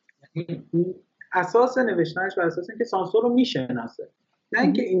 اساس نوشتنش بر اساس اینکه سانسور رو میشناسه، نه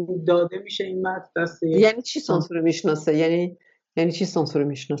اینکه این داده میشه این متن دست. یعنی چی سانسور رو میشناسه؟ یعنی چی سانسور رو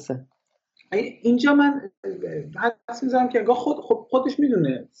میشناسه؟ اینجا من حدس میزنم که انگار خودش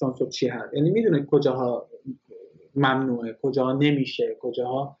میدونه سانسور چی هست، یعنی میدونه کجاها ممنوعه، کجاها نمیشه،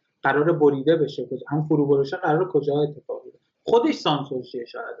 کجاها قراره بریده بشه، هم فرو برشه قراره کجاها اتفاق بیفته. خودش سانسور چیه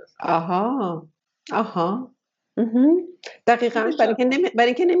شاید است. آها دقیقاً برای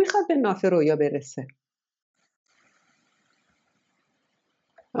اینکه نمیخواد به ناف رویا برسه.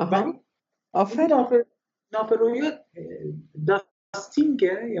 آفرین. ناف رویا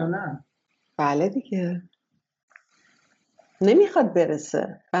کاستینگه یا نه؟ بله دیگه، نمیخواد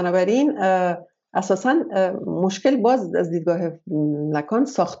برسه. بنابراین اساساً مشکل باز از دیدگاه لکان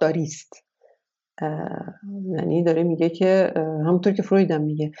ساختاری است. یعنی داره میگه که همونطور که فروید هم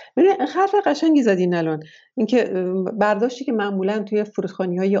میگه، ببین حرف قشنگی زدین الان، اینکه برداشتی که معمولا توی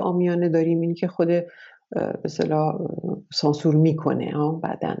فرودخوانی‌های عامیانه داریم اینی که خود به اصطلاح سانسور میکنه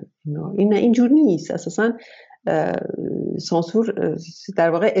بعدن این اینجور نیست. اساساً سانسور در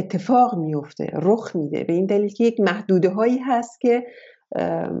واقع اتفاق میفته، رخ میده، به این دلیل که یک محدوده هایی هست که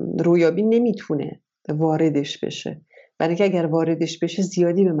رویابی نمیتونه واردش بشه، برای که اگر واردش بشه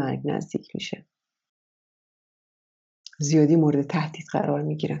زیادی به مرگ نزدیک میشه، زیادی مورد تهدید قرار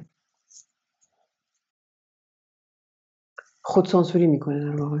میگیرن، خودسانسوری میکنه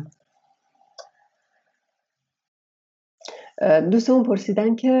در واقع. دوستمون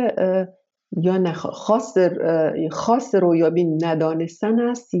پرسیدن که یا خواست رویابی ندانستن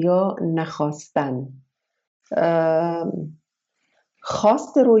است یا نخواستن.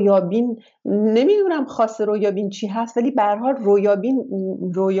 خواست رویابین، نمیدونم خواست رویابین چی هست، ولی به هر حال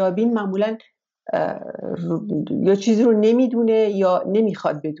رویابین معمولا یا چیزی رو نمیدونه یا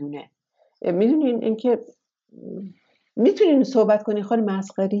نمیخواد بدونه. میدونین اینکه میتونین صحبت کنین خانم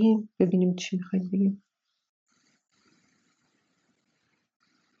اصغری، ببینیم چی میخواین بگیم.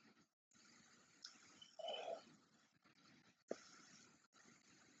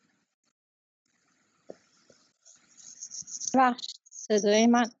 صدای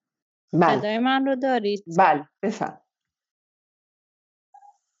من رو دارید؟ بله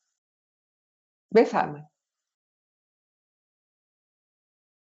بفرمایید.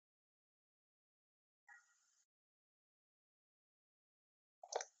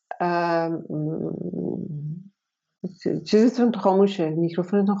 چیزتون خاموشه،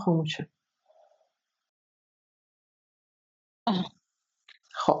 میکروفونتون خاموشه.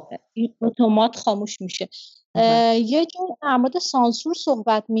 خب این اتومات خاموش میشه. یه جور در مورد سانسور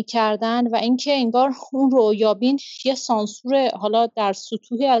صحبت میکردن و اینکه انگار اون رویابین یه سانسور، حالا در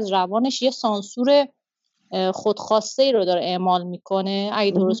سطوحی از روانش یه سانسور خودخواسته ای رو داره اعمال میکنه،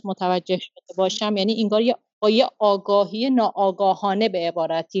 اگه درست متوجه شده باشم. یعنی انگار با یه آگاهی ناآگاهانه به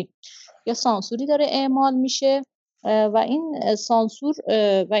عبارتی یه سانسوری داره اعمال میشه و این سانسور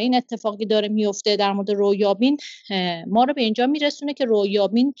و این اتفاقی داره میفته در مورد رویابین ما رو به اینجا میرسونه که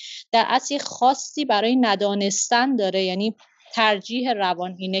رویابین در اصل خاصی برای ندانستن داره، یعنی ترجیح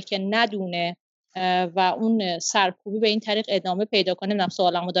روان اینه که ندونه و اون سرکوبی به این طریق ادامه پیدا کنه. نمیدونم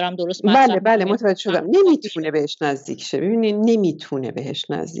سوالمو دارم درست مطرح بله متوجه شدم. نمیتونه بهش نزدیک شه. ببینید نمیتونه بهش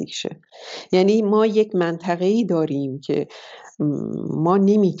نزدیک شه، یعنی ما یک منطقه‌ای داریم که ما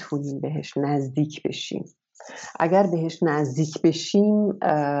نمیتونیم بهش نزدیک بشیم. اگر بهش نزدیک بشیم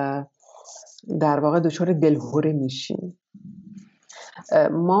در واقع دچار دلهره میشیم.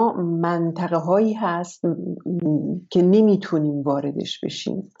 ما منطقه هایی هست که نمیتونیم واردش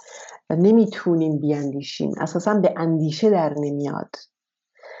بشیم و نمیتونیم بیاندیشیم، اساسا به اندیشه در نمیاد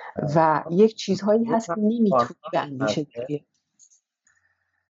و یک چیزهایی هست که نمیتونی به اندیشه در بیاد.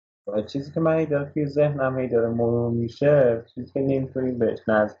 چیزی که من داره توی ذهنم داره مرور میشه، چیزی که نمیتونیم بهش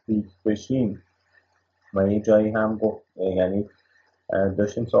نزدیک بشیم. من یه جایی هم گفت، یعنی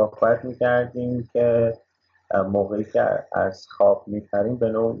داشتیم صحبت میکردیم که موقعی که از خواب میپریم به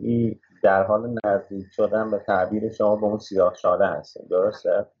نوعی در حال نزدیک شدن به تعبیر شما به اون سیاه شاله هستیم،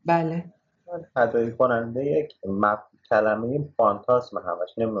 درسته؟ بله. تداعی کننده یک کلمه فانتاسم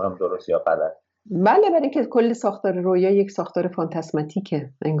همش، نمیدونم درست یا غلط. بله، برای اینکه کل ساختار رویا یک ساختار فانتاسماتیکه،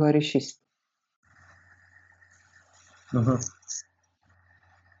 انگارشی است.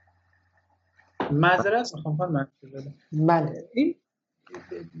 معذرت میخوام خانم اصغری. بله. این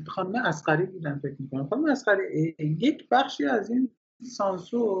خانم اصغری بودن فکر میکنم. خانم اصغری، یک بخشی از این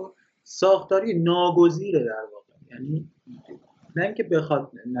سانسور ساختاری ناگزیره در واقع، یعنی نه اینکه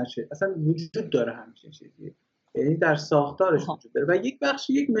بخواد نشه، اصلا وجود داره همچین چیزی، یعنی در ساختارش وجود داره. و یک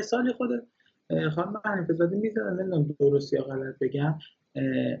بخشی، یک مثالی خود خانم حنیفه‌زاده میزنن، نمیدونم درست یا غلط بگم،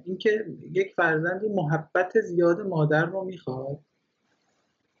 اینکه یک فرزندی محبت زیاد مادر رو میخواد،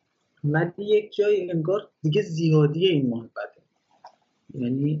 ولی یک جای انگار دیگه زیادی این محبته،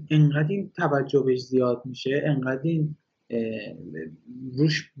 یعنی انقدر این توجه بهش زیاد میشه، انقدر این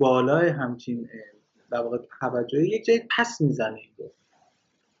روش بالای همچین در واقع توجه، یک جای پس میزنه این،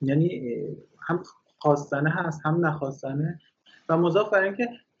 یعنی هم خواستنه هست هم نخواستنه. و مضاف بر اینکه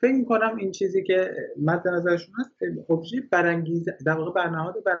فکر می‌کنم این چیزی که مد نظرشون هست ابژه در واقع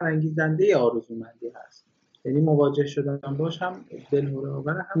برنهاد برانگیزنده آرزومندی هست، یعنی مواجه شدن باش هم دلهره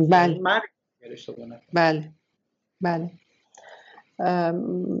آور، هم مرگ اشتباه نکنم. بله.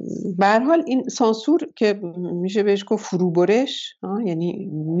 به هر حال این سانسور که میشه بهش گفت فروبرش، یعنی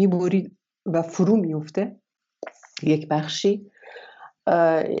میبرید و فرو میفته یک بخشی،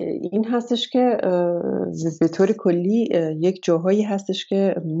 این هستش که به طور کلی یک جاهایی هستش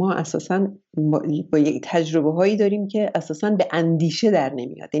که ما اساساً با یک تجربه هایی داریم که اساساً به اندیشه در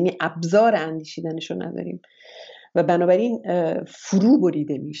نمیاد، یعنی ابزار اندیشیدنشو نداریم و بنابراین فرو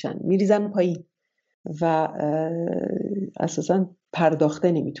بریده میشن، میریزن پایین و اساساً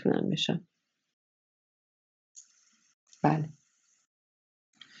پرداخته نمیتونن بشن. بله.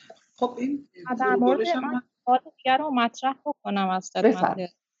 خب این در مورد فروبرش هم من سوال دیگر رو مطرح بکنم از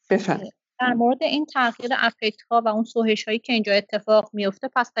بفرم. در مورد این تغییر افکت ها و اون سوهش هایی که اینجا اتفاق میفته،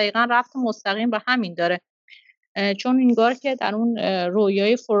 پس دقیقا ربط مستقیم به همین داره، چون انگار که در اون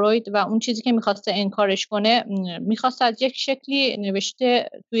رویای فروید و اون چیزی که میخواسته انکارش کنه، میخواست از یک شکلی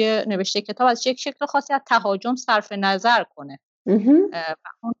نوشته کتاب از یک شکل خاصی از تهاجم صرف نظر کنه و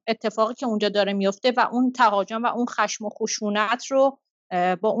اون اتفاقی که اونجا داره میفته و اون تهاجم و اون خشم و خشونت رو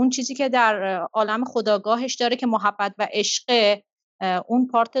با اون چیزی که در عالم خودآگاهش داره که محبت و عشق، اون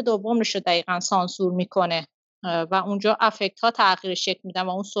پارت دوم رو دقیقاً سانسور میکنه و اونجا افکت ها تغییر شکل میدن و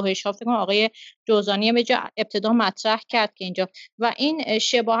اون سوهش ها، فکر کنم آقای جوزانی به جا ابتدا مطرح کرد که اینجا و این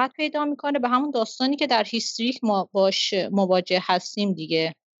شباهت پیدا میکنه به همون داستانی که در هیستریک ما باش مواجه هستیم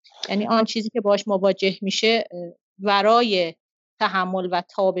دیگه، یعنی آن چیزی که باش مواجه میشه ورای تحمل و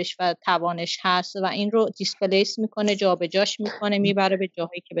تابش و توانش هست و این رو دیسپلیس میکنه، جابجاش میکنه، میبره به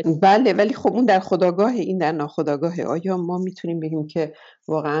جاهایی که بتونه. بله، ولی خب اون در خودآگاه، این در ناخودآگاه. آیا ما میتونیم بگیم که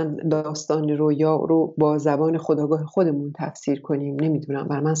واقعا داستان رویا رو با زبان خودآگاه خودمون تفسیر کنیم؟ نمیدونم،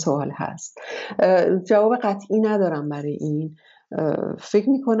 برای من سوال هست. جواب قطعی ندارم برای این. فکر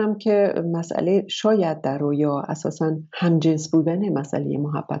میکنم که مسئله شاید در رویا اساساً همجنس بودن مسئله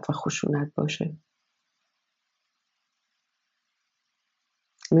محبت و خشونت باشه.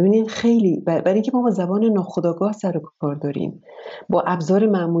 می‌بینین خیلی برای اینکه ما با زبان ناخودآگاه سر و کار داریم، با ابزار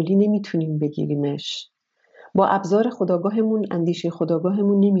معمولی نمیتونیم بگیریمش، با ابزار خودآگاهمون، اندیشه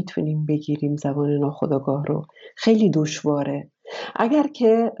خودآگاهمون نمیتونیم بگیریم زبان ناخودآگاه رو، خیلی دشواره. اگر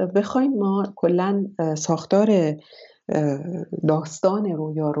که بخوایم ما کلاً ساختار داستان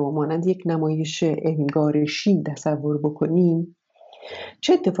رویا رو مانند یک نمایش انگارشی تصور بکنیم،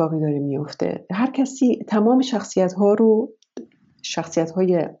 چه اتفاقی داره میفته؟ هر کسی تمام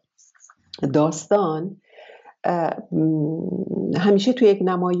شخصیت‌های داستان همیشه توی یک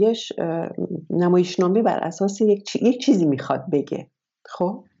نمایشنامه بر اساس یک چیزی میخواد بگه.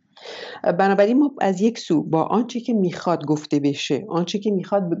 خب بنابراین ما از یک سو با آنچه که میخواد گفته بشه، آنچه که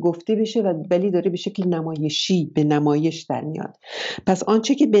میخواد گفته بشه و ولی داره به شکل نمایشی به نمایش در میاد، پس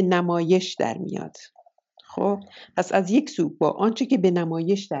آنچه که به نمایش در میاد، خب پس از یک سو با آنچه که به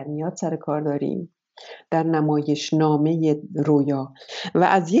نمایش در میاد سر کار داریم در نمایشنامه رویا و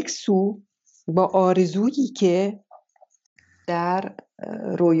از یک سو با آرزویی که در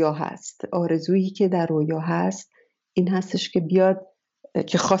رویا هست. آرزویی که در رویا هست این هستش که بیاد،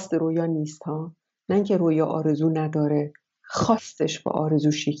 که خواست رویا نیست ها، نه اینکه رویا آرزو نداره، خواستش با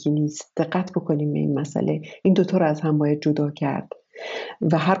آرزوش یکی نیست. دقت بکنیم به این مسئله، این دوتا رو از هم باید جدا کرد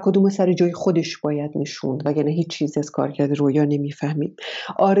و هر کدوم سر جای خودش باید نشوند، وگرنه هیچ چیز از کارکرد رویا نمیفهمیم.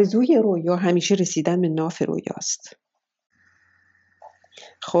 آرزوی رویا همیشه رسیدن به ناف رویاست.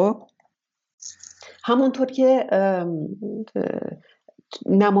 خب همونطور که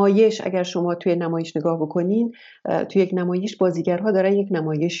نمایش، اگر شما توی نمایش نگاه بکنین، توی یک نمایش بازیگرها دارن یک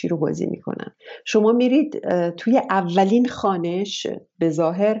نمایشی رو بازی میکنن، شما میرید توی اولین خوانش به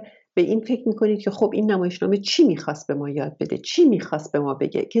ظاهر به این فکر میکنید که خب این نمایشنامه چی میخواست به ما یاد بده، چی میخواست به ما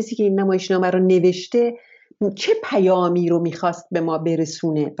بگه، کسی که این نمایشنامه رو نوشته چه پیامی رو میخواست به ما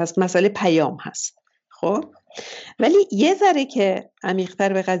برسونه. پس مسئله پیام هست. خب ولی یه ذره که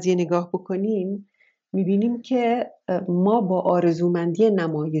عمیق‌تر به قضیه نگاه بکنیم میبینیم که ما با آرزومندی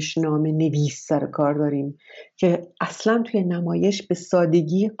نمایشنامه نویس سر کار داریم که اصلا توی نمایش به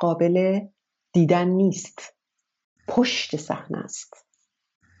سادگی قابل دیدن نیست، پشت صحنه است.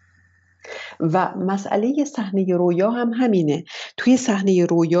 و مسئله صحنه رویا هم همینه. توی صحنه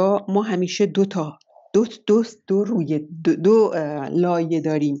رویا ما همیشه دو لایه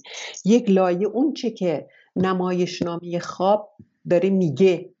داریم. یک لایه اون چه که نمایشنامه خواب داره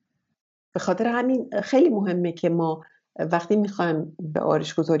میگه. به خاطر همین خیلی مهمه که ما وقتی میخوایم به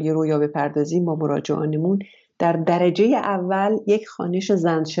آرایش‌گذاری رویا بپردازیم با مراجعانمون در درجه اول یک خوانش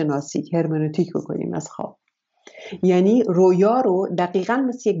زندشناسی، هرمنوتیک بکنیم از خواب. یعنی رویا رو دقیقاً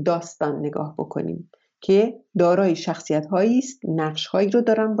مثل یک داستان نگاه بکنیم که دارای شخصیت‌هایی است، نقش‌هایی رو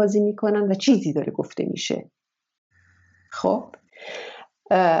دارن بازی میکنن و چیزی داره گفته میشه. خب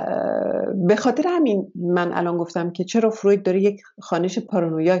به خاطر همین من الان گفتم که چرا فروید داره یک خوانش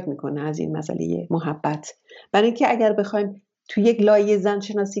پارانویاک میکنه از این مسئله محبت. برای اینکه اگر بخوایم تو یک لایه زن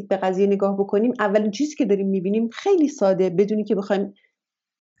شناسی به قضیه نگاه بکنیم، اولین چیزی که داریم میبینیم خیلی ساده، بدونی که بخوایم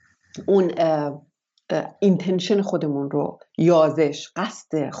اون اینتنشن خودمون رو، یازش،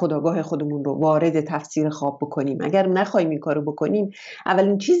 قصد خودآگاه خودمون رو وارد تفسیر خواب بکنیم. اگر نخوایم این کارو بکنیم،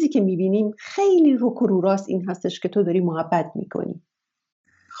 اولین چیزی که میبینیم خیلی رک و روراست این هستش که تو داری محبت میکنی.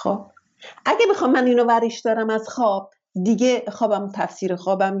 خب اگه بخوام من اینو ورش دارم از خواب، دیگه خوابم، تفسیر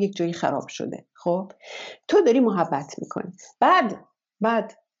خوابم یک جایی خراب شده. خب تو داری محبت میکنی.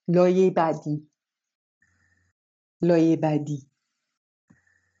 بعد لایه بعدی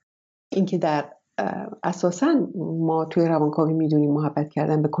این که در اساساً ما توی روانکاوی میدونیم محبت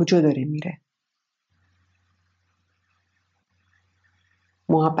کردن به کجا داره میره.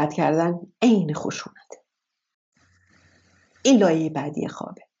 محبت کردن عین خشونت. این لایه بعدی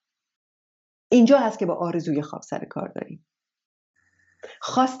خوابه. اینجا هست که با آرزوی خواب سر کار داریم.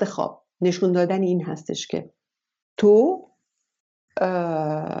 خواست خواب نشون دادن این هستش که تو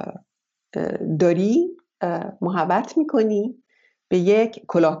داری محبت میکنی به یک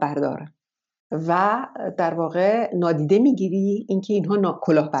کلاهبردار و در واقع نادیده میگیری اینکه اینها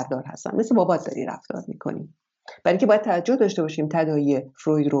کلاهبردار هستن، مثل بابات داری رفتار میکنی. برای اینکه باید توجه داشته باشیم تداعی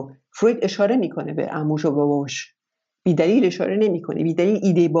فروید رو. فروید اشاره میکنه به عموش و باباش، بی دلیل اشاره نمیکنه، بی دلیل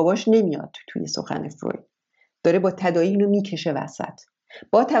ایده باباش نمیاد توی سخن فروید، داره با تداعی اینو میکشه وسط.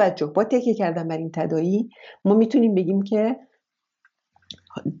 با توجه، با تکیه کردن بر این تداعی، ما میتونیم بگیم که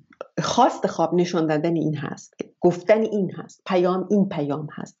خواست خواب نشان دادن این هست، گفتن این هست، این پیام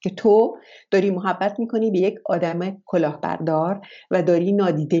هست که تو داری محبت میکنی به یک آدم کلاهبردار و داری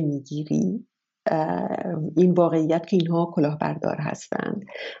نادیده میگیری این واقعیت که اینها کلاهبردار هستند،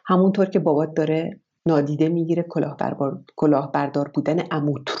 همونطور که بابات داره نادیده میگیره کلاهبردار بودن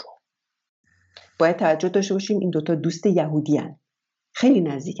عموت رو. باید توجه داشته باشیم این دوتا دوست یهودی هن. خیلی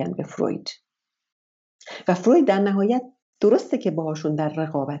نزدیکن به فروید و فروید در نهایت درسته که باهاشون در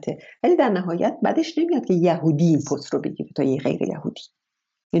رقابته، ولی در نهایت بعدش نمیاد که یهودی این پست رو بگیره تا یه غیر یهودی.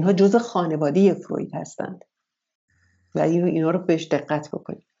 اینها جزء خانواده فروید هستند و اینا رو بهش دقت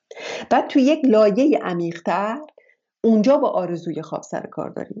بکنید. بعد تو یک لایه عمیق‌تر اونجا با آرزوی خواب سر کار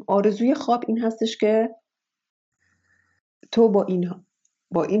داریم. آرزوی خواب این هستش که تو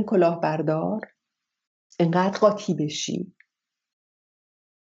با این کلاهبردار انقدر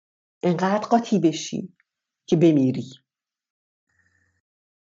قاطی بشی که بمیری،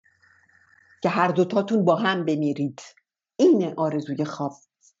 که هر دوتاتون با هم بمیرید. این آرزوی خواب،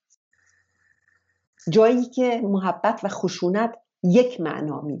 جایی که محبت و خشونت یک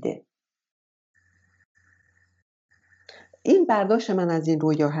معنا میده. این برداشت من از این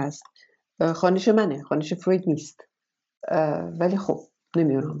رویا هست. خوانش منه، خوانش فروید نیست، ولی خب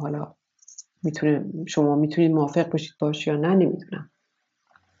نمیدونم، حالا شما میتونید موافق باشید باش یا نه، نمیدونم.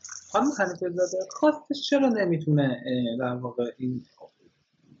 خانم حنیفه زاده، خواستش چرا نمیتونه در واقع این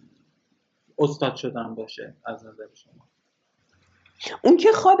استاد شدن باشه از نظر شما؟ اون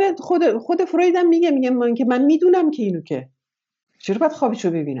که خواب خود فروید هم میگه من که من میدونم که اینو، که چرا باید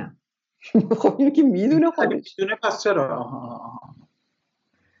خوابشو ببینم؟ خب اینو که میدونه خوابش. میدونه، پس چرا؟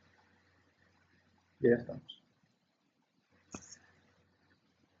 گرفتم.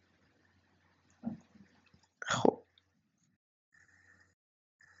 خب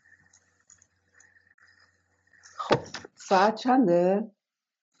ساعت چنده؟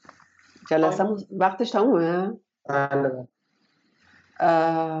 جلسه وقتش تمومه؟ بله.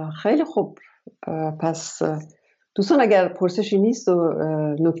 خیلی خوب. پس دوستان اگر پرسشی نیست و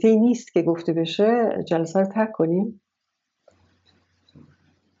نکته‌ای نیست که گفته بشه، جلسه رو ترک کنیم.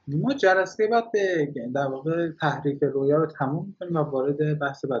 ما جلسه بعد به در واقع تحریف رویا رو تموم می‌کنیم و وارد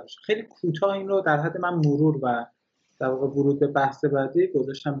بحث بعد میشیم. خیلی کوتاه این رو در حد من مرور و در واقع ورود به بحث بعدی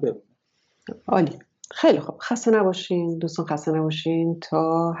گذاشتم ببینیم. عالی. خیلی خوب. خسته نباشین دوستان، خسته نباشین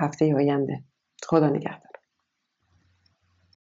تا هفته آینده. خدا نگهدار.